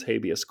suspends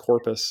habeas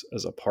corpus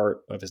as a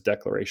part of his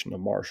declaration of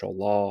martial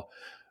law,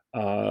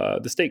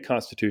 the state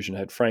constitution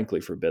had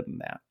frankly forbidden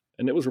that.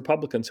 And it was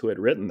Republicans who had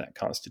written that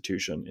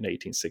constitution in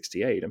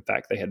 1868. In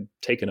fact, they had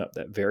taken up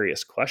that very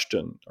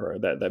question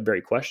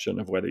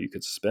of whether you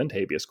could suspend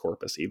habeas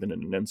corpus even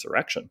in an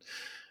insurrection.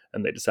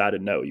 And they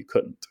decided, no, you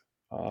couldn't.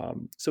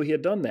 So he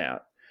had done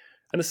that.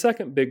 And the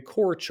second big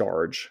core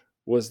charge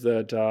was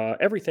that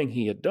everything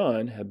he had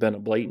done had been a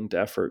blatant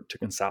effort to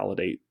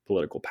consolidate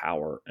political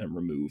power and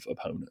remove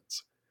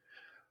opponents.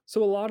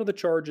 So a lot of the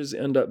charges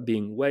end up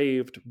being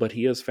waived, but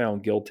he is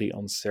found guilty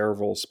on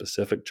several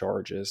specific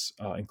charges,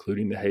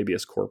 including the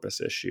habeas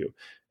corpus issue,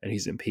 and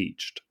he's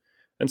impeached.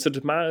 And so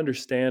to my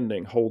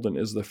understanding, Holden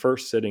is the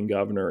first sitting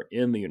governor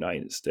in the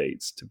United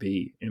States to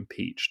be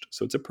impeached.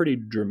 So it's a pretty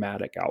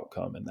dramatic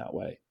outcome in that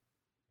way.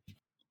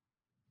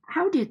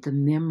 How did the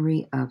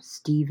memory of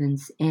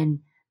Stevens and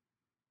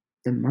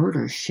the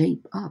murder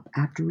shape up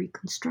after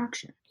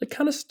Reconstruction? It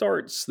kind of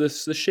starts, the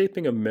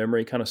shaping of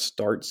memory kind of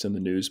starts in the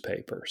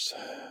newspapers,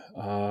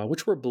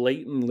 which were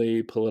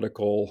blatantly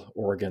political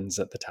organs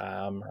at the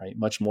time, right?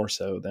 Much more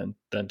so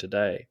than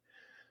today.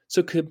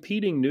 So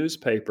competing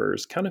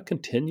newspapers kind of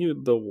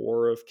continued the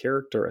war of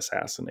character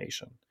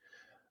assassination.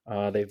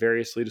 They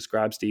variously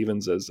described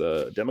Stevens as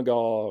a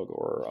demagogue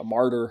or a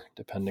martyr,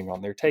 depending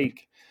on their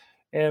take,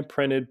 and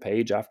printed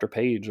page after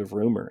page of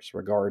rumors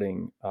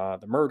regarding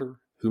the murder,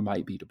 who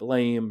might be to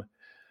blame,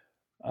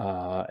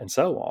 and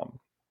so on.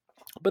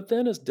 But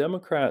then, as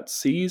Democrats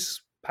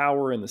seize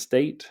power in the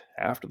state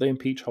after they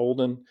impeach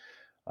Holden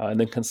and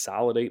then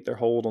consolidate their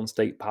hold on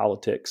state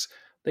politics,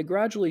 they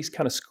gradually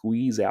kind of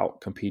squeeze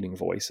out competing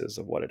voices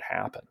of what had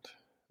happened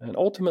and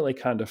ultimately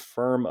kind of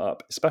firm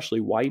up, especially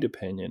white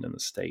opinion in the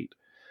state,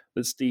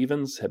 that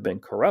Stevens had been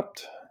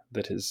corrupt,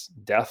 that his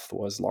death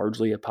was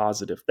largely a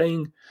positive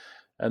thing,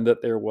 and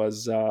that there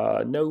was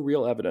no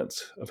real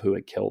evidence of who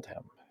had killed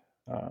him.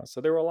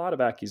 So there were a lot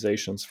of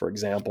accusations, for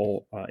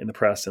example, in the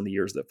press in the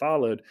years that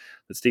followed,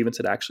 that Stevens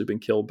had actually been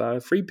killed by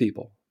freed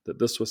people, that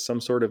this was some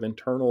sort of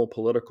internal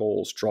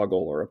political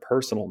struggle or a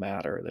personal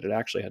matter, that it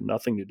actually had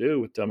nothing to do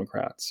with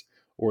Democrats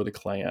or the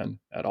Klan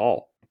at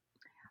all.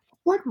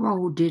 What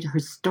role did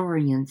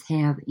historians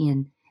have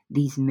in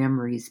these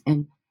memories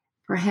and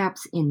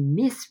perhaps in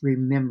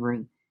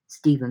misremembering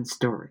Stephen's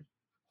story?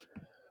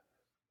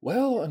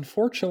 Well,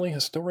 unfortunately,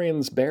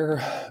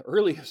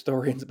 early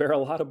historians bear a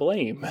lot of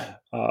blame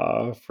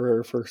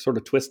for sort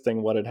of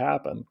twisting what had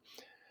happened.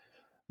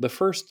 The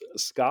first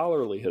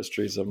scholarly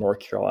histories of North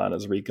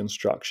Carolina's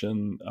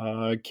Reconstruction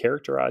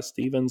characterized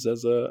Stevens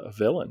as a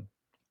villain,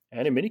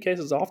 and in many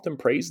cases often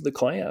praised the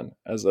Klan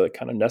as a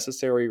kind of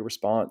necessary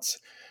response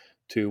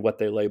to what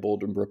they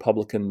labeled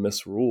Republican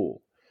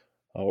misrule,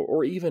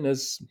 or even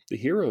as the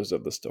heroes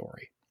of the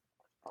story.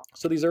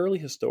 So these early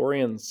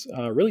historians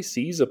really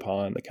seize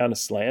upon the kind of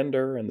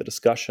slander and the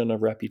discussion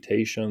of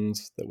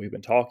reputations that we've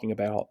been talking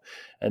about,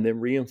 and then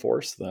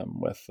reinforce them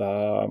with,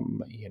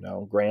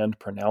 grand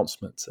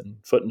pronouncements and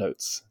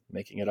footnotes,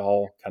 making it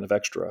all kind of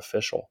extra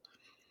official.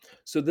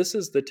 So this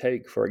is the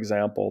take, for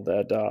example,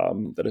 that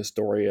a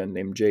historian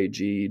named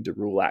J.G.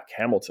 DeRulac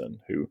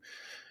Hamilton, who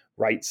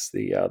writes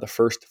the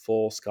first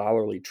full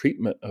scholarly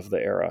treatment of the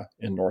era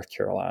in North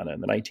Carolina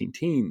in the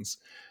 19-teens.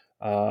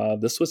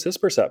 This was his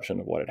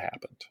perception of what had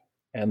happened.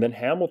 And then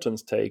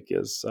Hamilton's take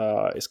is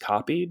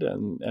copied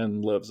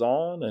and lives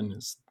on and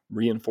is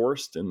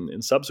reinforced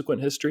in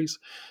subsequent histories.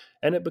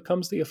 And it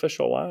becomes the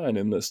official line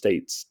in the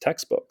state's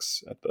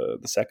textbooks at the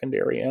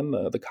secondary and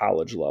the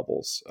college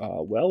levels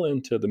well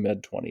into the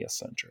mid-20th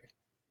century.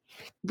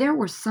 There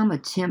were some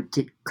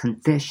attempted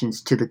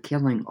confessions to the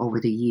killing over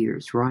the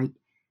years, right?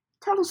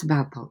 Tell us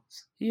about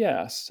those.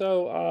 Yeah,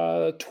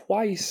 so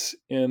twice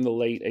in the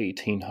late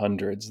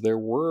 1800s, there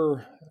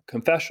were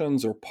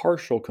confessions or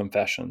partial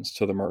confessions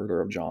to the murder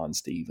of John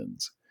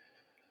Stevens.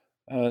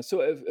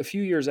 So a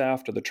few years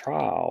after the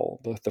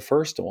trial, the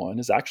first one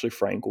is actually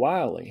Frank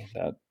Wiley,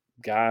 that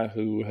guy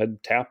who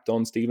had tapped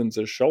on Stevens'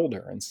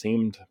 shoulder and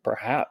seemed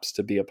perhaps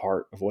to be a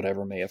part of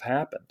whatever may have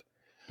happened.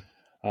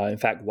 In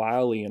fact,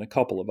 Wiley and a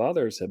couple of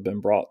others have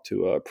been brought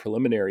to a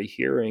preliminary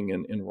hearing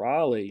in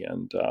Raleigh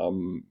and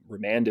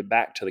remanded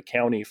back to the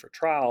county for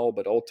trial,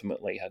 but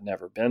ultimately had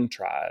never been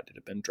tried. It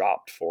had been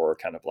dropped for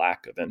kind of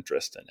lack of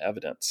interest and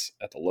evidence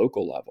at the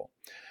local level.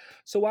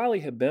 So Wiley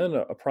had been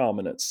a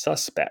prominent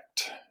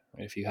suspect.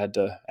 If you had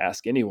to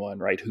ask anyone,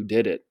 right, who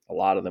did it, a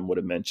lot of them would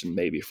have mentioned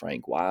maybe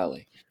Frank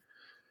Wiley.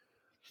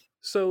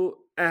 So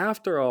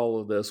after all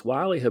of this,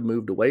 Wiley had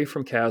moved away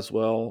from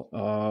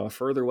Caswell,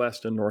 further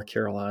west in North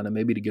Carolina,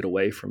 maybe to get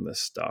away from this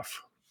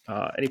stuff.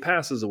 And he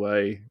passes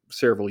away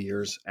several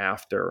years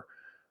after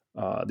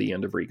the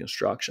end of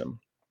Reconstruction,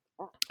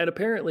 and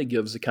apparently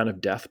gives a kind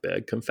of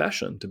deathbed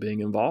confession to being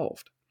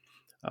involved,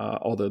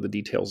 although the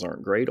details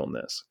aren't great on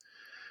this.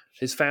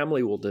 His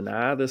family will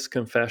deny this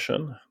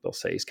confession. They'll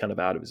say he's kind of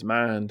out of his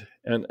mind,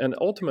 and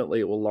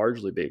ultimately it will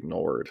largely be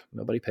ignored.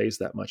 Nobody pays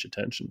that much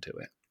attention to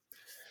it.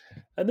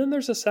 And then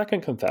there's a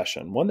second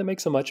confession, one that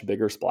makes a much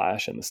bigger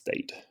splash in the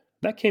state.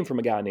 That came from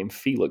a guy named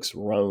Felix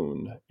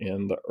Roane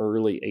in the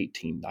early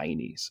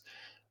 1890s.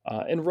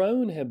 And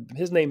Roane,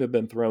 his name had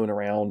been thrown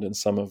around in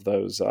some of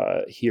those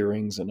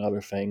hearings and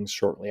other things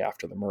shortly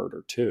after the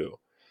murder, too.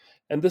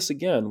 And this,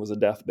 again, was a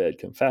deathbed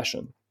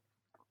confession.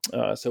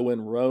 So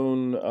when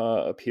Roane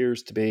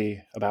appears to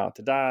be about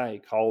to die, he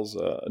calls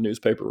a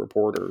newspaper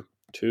reporter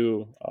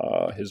to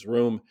his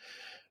room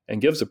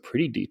and gives a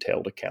pretty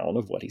detailed account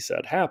of what he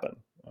said happened.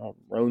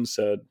 Roane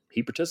said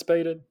he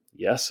participated.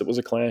 Yes, it was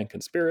a Klan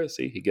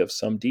conspiracy. He gives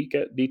some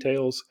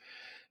details,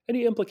 and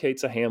he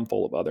implicates a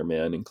handful of other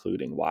men,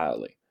 including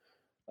Wiley.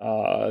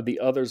 The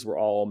others were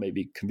all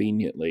maybe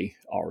conveniently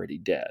already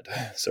dead,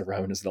 so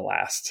Roane is the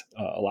last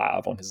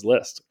alive on his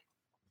list.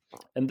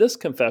 And this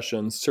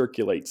confession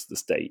circulates the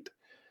state.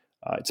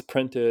 It's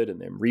printed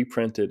and then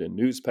reprinted in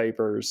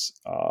newspapers,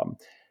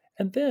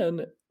 and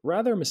then,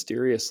 rather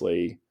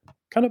mysteriously,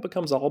 kind of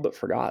becomes all but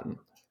forgotten.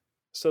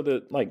 So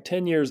that like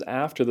 10 years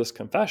after this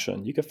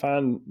confession, you could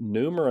find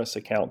numerous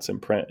accounts in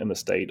print in the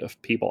state of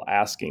people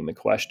asking the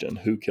question,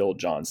 who killed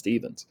John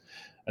Stevens,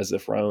 as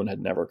if Roan had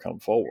never come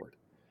forward.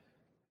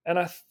 And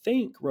I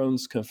think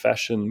Roan's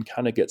confession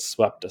kind of gets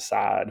swept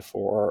aside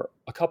for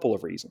a couple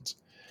of reasons.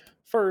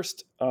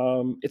 First,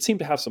 it seemed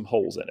to have some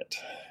holes in it.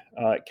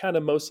 It kind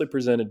of mostly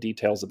presented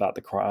details about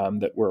the crime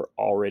that were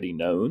already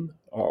known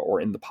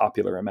or in the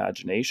popular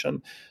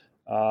imagination.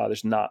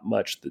 There's not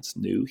much that's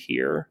new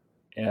here.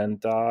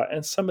 And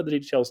some of the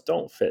details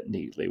don't fit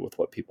neatly with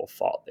what people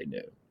thought they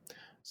knew.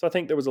 So I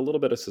think there was a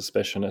little bit of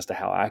suspicion as to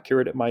how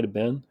accurate it might have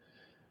been.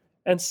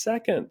 And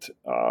second,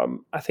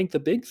 I think the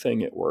big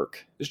thing at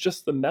work is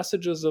just the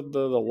messages of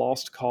the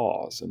lost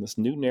cause and this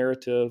new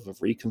narrative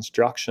of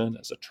Reconstruction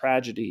as a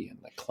tragedy and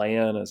the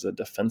Klan as a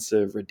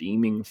defensive,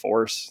 redeeming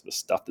force, the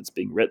stuff that's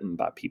being written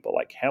by people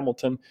like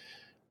Hamilton.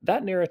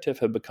 That narrative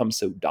had become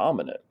so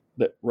dominant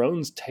that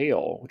Roan's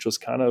tale, which was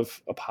kind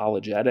of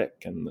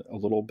apologetic and a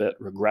little bit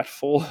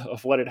regretful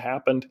of what had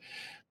happened,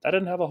 that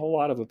didn't have a whole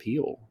lot of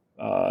appeal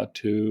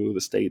to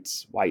the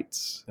state's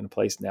whites in a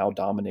place now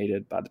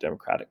dominated by the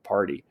Democratic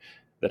Party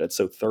that had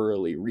so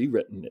thoroughly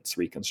rewritten its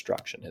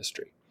Reconstruction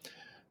history.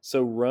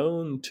 So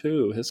Roan,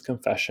 too, his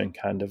confession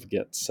kind of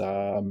gets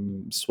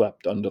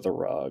swept under the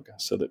rug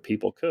so that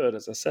people could,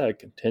 as I said,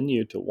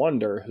 continue to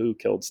wonder who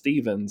killed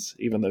Stevens,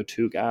 even though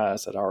two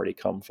guys had already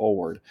come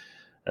forward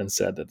and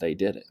said that they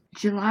did it.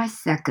 July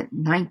 2nd,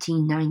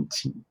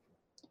 1919,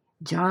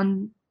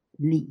 John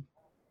Lee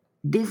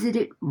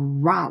visited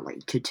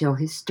Raleigh to tell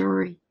his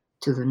story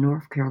to the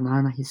North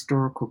Carolina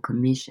Historical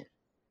Commission.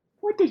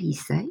 What did he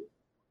say?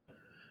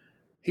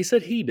 He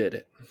said he did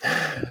it.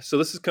 So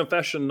this is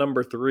confession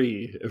number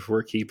 3, if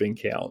we're keeping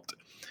count.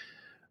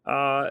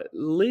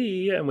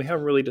 Lee, and we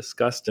haven't really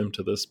discussed him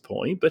to this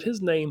point, but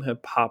his name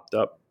had popped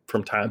up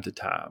from time to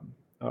time.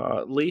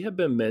 Lee had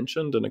been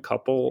mentioned in a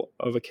couple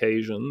of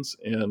occasions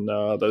in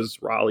those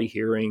Raleigh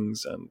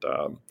hearings, and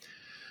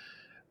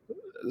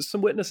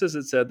some witnesses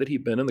had said that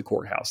he'd been in the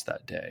courthouse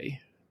that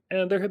day.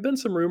 And there had been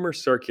some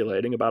rumors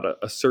circulating about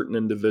a certain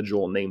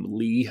individual named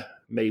Lee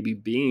maybe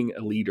being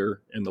a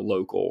leader in the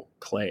local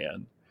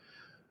Klan.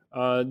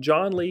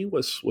 John Lee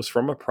was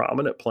from a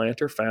prominent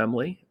planter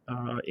family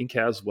in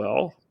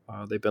Caswell.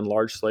 They'd been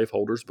large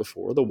slaveholders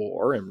before the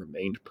war and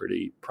remained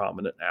pretty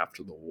prominent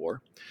after the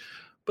war.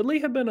 But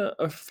Lee had been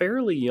a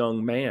fairly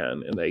young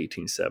man in the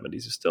 1870s. He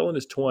was still in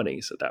his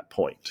 20s at that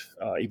point,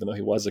 even though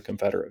he was a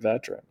Confederate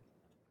veteran.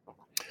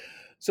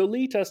 So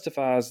Lee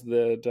testifies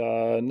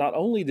that not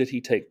only did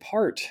he take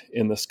part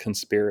in this Klan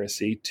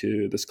conspiracy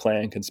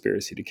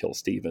to kill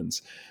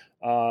Stevens,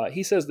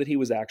 he says that he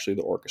was actually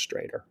the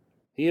orchestrator.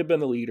 He had been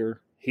the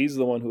leader. He's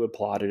the one who had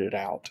plotted it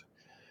out.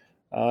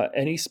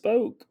 And he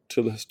spoke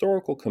to the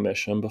Historical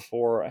Commission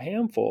before a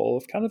handful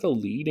of kind of the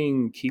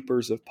leading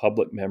keepers of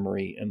public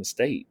memory in the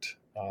state.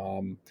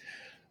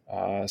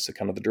 So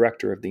kind of the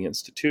director of the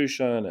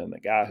institution and the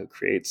guy who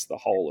creates the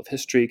Hall of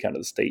History, kind of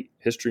the State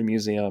History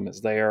Museum,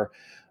 is there.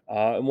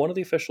 And one of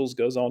the officials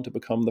goes on to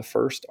become the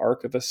first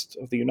archivist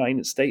of the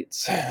United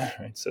States.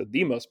 Right? So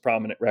the most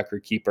prominent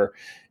record keeper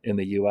in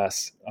the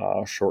U.S.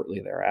 Shortly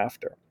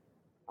thereafter.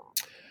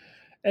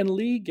 And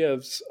Lee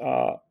gives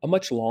a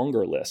much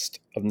longer list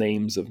of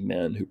names of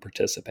men who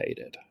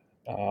participated.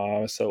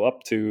 So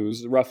up to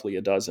roughly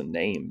a dozen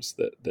names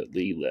that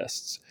Lee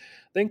lists.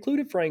 They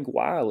included Frank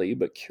Wiley,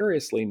 but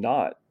curiously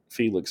not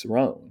Felix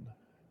Roan.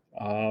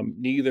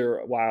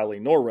 Neither Wiley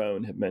nor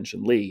Roan had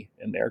mentioned Lee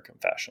in their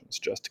confessions,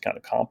 just to kind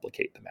of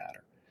complicate the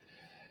matter.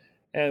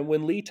 And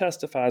when Lee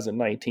testifies in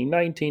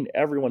 1919,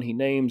 everyone he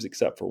names,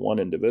 except for one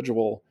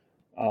individual,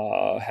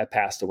 had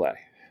passed away.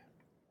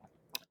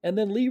 And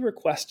then Lee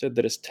requested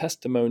that his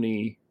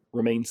testimony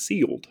remain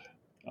sealed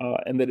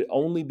and that it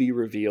only be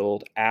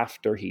revealed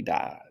after he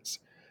dies.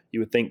 You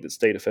would think that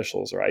state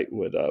officials, right,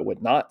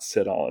 would not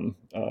sit on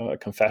a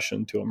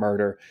confession to a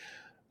murder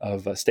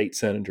of a state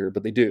senator,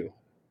 but they do.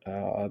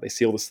 They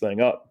seal this thing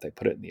up. They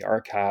put it in the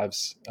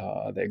archives.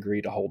 They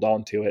agree to hold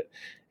on to it.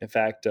 In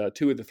fact,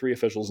 2 of the 3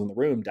 officials in the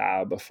room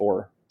die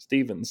before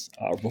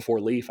before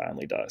Lee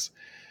finally does.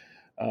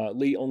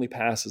 Lee only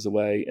passes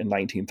away in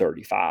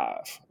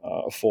 1935,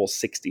 a full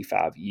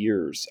 65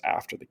 years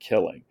after the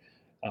killing.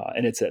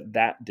 And it's at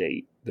that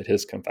date that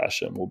his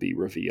confession will be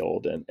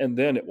revealed. And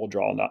then it will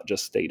draw not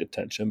just state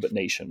attention, but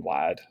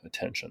nationwide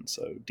attention.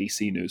 So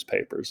DC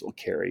newspapers will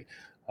carry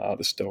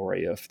the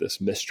story of this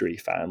mystery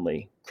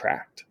finally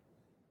cracked.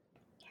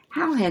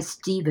 How has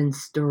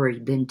Stevens' story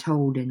been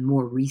told in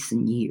more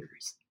recent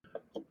years?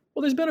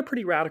 Well, there's been a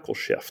pretty radical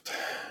shift.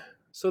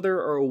 So there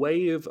are a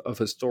wave of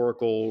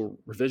historical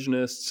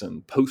revisionists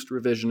and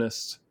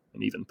post-revisionists,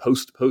 and even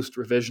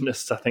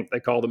post-revisionists, I think they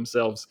call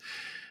themselves,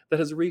 that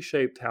has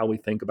reshaped how we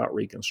think about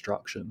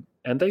Reconstruction.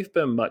 And they've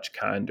been much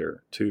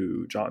kinder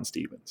to John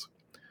Stevens.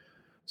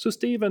 So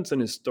Stevens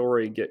and his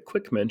story get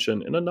quick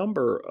mention in a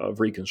number of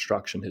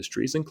Reconstruction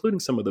histories,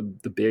 including some of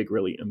the big,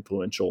 really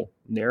influential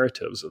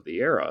narratives of the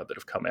era that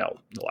have come out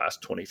in the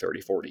last 20, 30,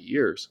 40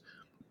 years.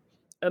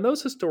 And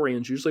those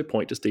historians usually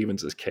point to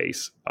Stevens's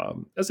case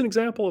as an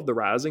example of the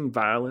rising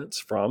violence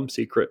from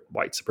secret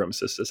white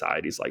supremacist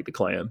societies like the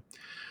Klan,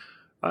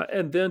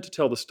 and then to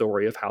tell the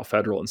story of how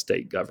federal and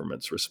state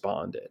governments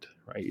responded,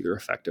 right, either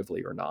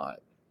effectively or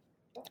not.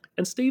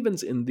 And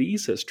Stevens in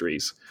these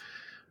histories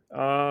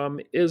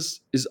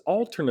is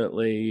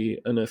alternately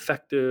an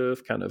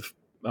effective kind of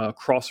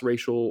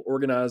cross-racial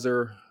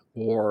organizer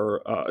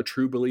or a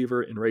true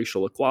believer in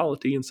racial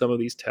equality in some of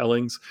these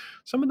tellings.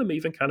 Some of them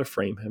even kind of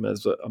frame him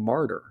as a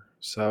martyr.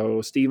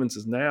 So Stevens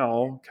is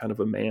now kind of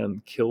a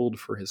man killed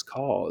for his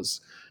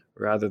cause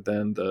rather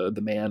than the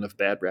man of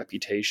bad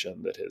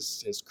reputation that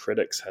his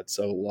critics had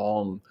so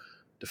long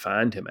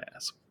defined him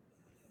as.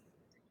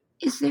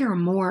 Is there a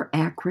more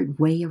accurate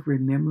way of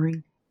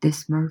remembering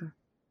this murder?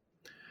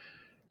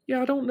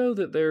 Yeah, I don't know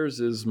that theirs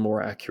is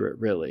more accurate,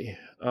 really.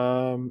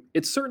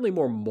 It's certainly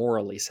more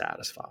morally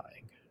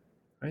satisfying,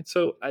 right?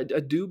 So I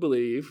do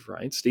believe,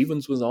 right,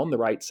 Stevens was on the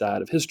right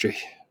side of history.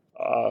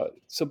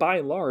 So by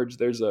and large,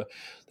 there's a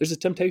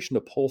temptation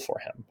to pull for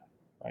him,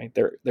 right?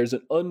 There's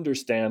an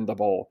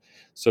understandable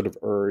sort of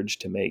urge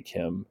to make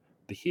him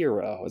the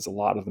hero, as a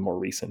lot of the more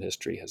recent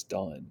history has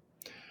done.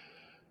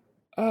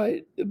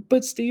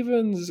 But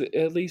Stevens,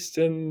 at least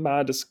in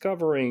my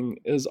discovering,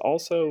 is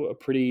also a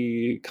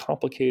pretty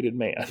complicated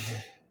man.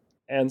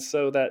 And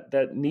so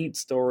that neat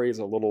story is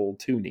a little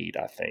too neat,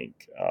 I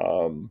think.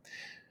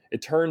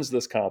 It turns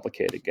this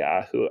complicated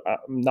guy, who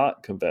I'm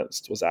not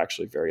convinced was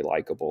actually very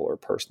likable or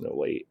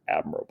personally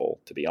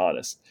admirable, to be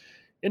honest,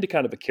 into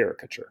kind of a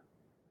caricature.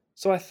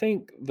 So I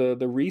think the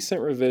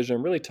recent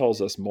revision really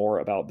tells us more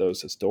about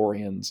those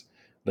historians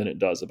than it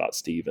does about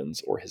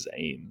Stevens or his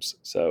aims.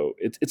 So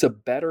it's a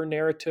better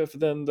narrative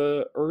than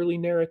the early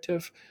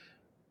narrative,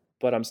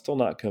 but I'm still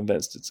not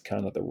convinced it's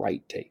kind of the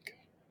right take.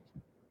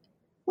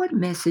 What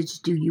message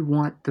do you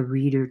want the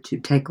reader to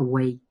take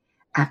away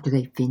after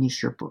they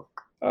finish your book?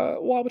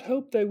 Well, I would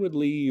hope they would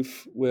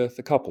leave with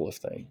a couple of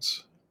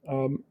things.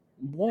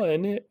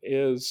 One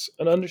is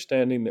an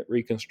understanding that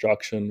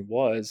Reconstruction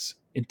was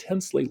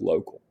intensely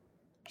local,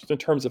 just in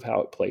terms of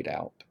how it played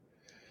out.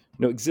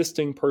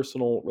 Existing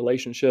personal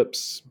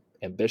relationships,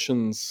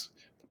 ambitions,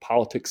 the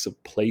politics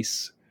of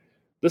place,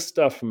 this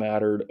stuff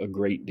mattered a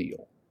great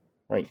deal,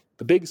 right?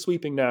 The big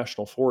sweeping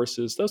national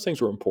forces, those things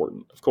were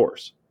important, of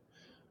course.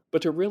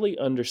 But to really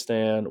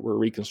understand where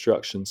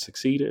Reconstruction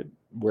succeeded,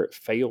 where it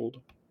failed,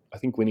 I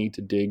think we need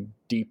to dig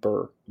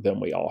deeper than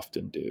we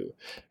often do.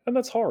 And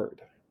that's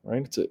hard,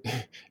 right?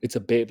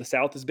 The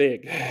South is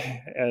big,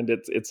 and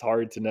it's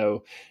hard to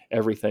know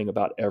everything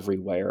about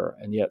everywhere.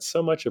 And yet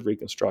so much of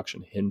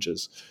Reconstruction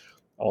hinges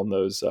on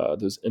those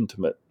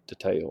intimate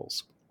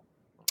details.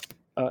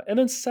 And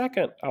then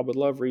second, I would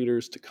love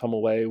readers to come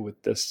away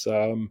with this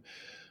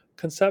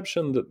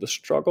conception that the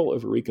struggle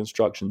of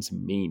Reconstruction's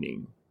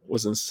meaning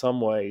was in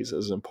some ways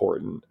as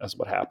important as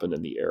what happened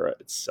in the era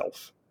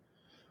itself.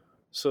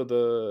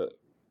 So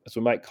as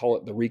we might call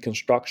it, the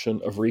reconstruction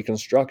of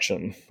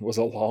Reconstruction was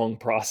a long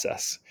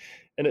process.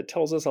 And it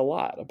tells us a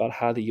lot about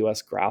how the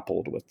U.S.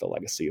 grappled with the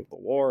legacy of the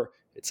war,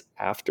 its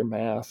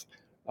aftermath,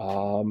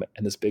 and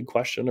this big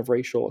question of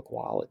racial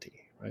equality,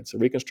 right? So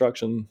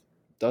Reconstruction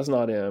does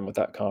not end with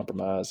that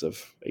compromise of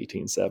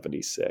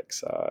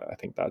 1876. I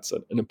think that's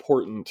an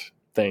important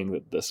thing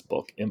that this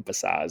book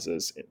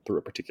emphasizes through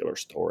a particular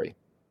story.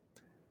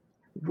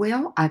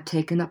 Well, I've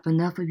taken up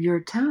enough of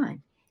your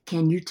time.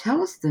 Can you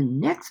tell us the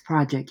next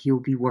project you'll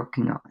be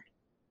working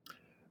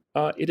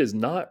on? It is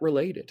not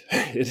related.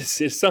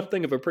 It's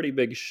something of a pretty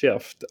big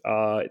shift.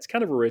 It's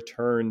kind of a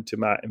return to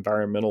my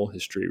environmental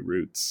history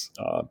roots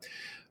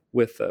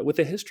with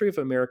a history of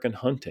American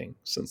hunting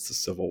since the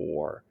Civil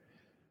War.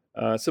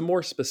 So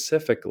more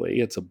specifically,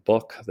 it's a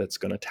book that's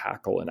going to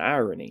tackle an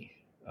irony.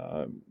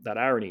 That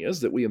irony is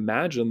that we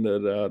imagine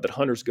that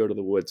hunters go to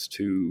the woods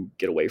to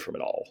get away from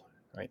it all,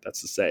 right?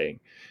 That's the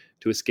saying,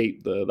 to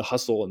escape the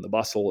hustle and the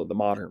bustle of the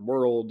modern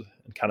world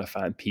and kind of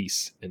find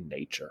peace in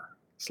nature,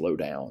 slow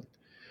down.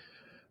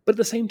 But at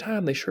the same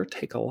time, they sure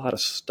take a lot of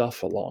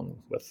stuff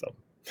along with them,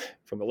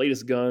 from the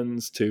latest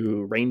guns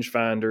to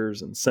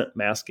rangefinders and scent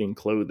masking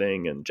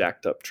clothing and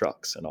jacked up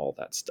trucks and all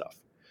that stuff.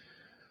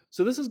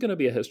 So this is going to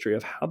be a history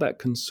of how that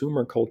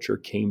consumer culture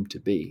came to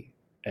be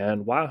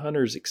and why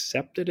hunters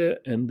accepted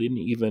it and then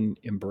even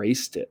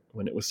embraced it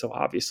when it was so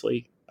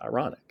obviously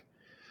ironic.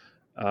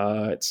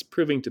 It's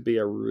proving to be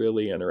a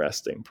really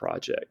interesting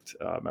project.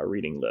 My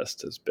reading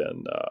list has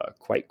been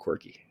quite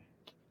quirky.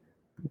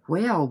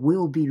 Well,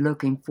 we'll be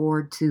looking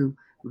forward to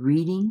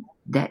reading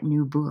that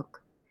new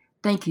book.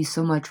 Thank you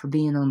so much for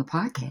being on the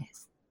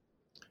podcast.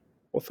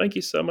 Well, thank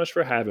you so much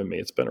for having me.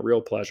 It's been a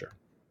real pleasure.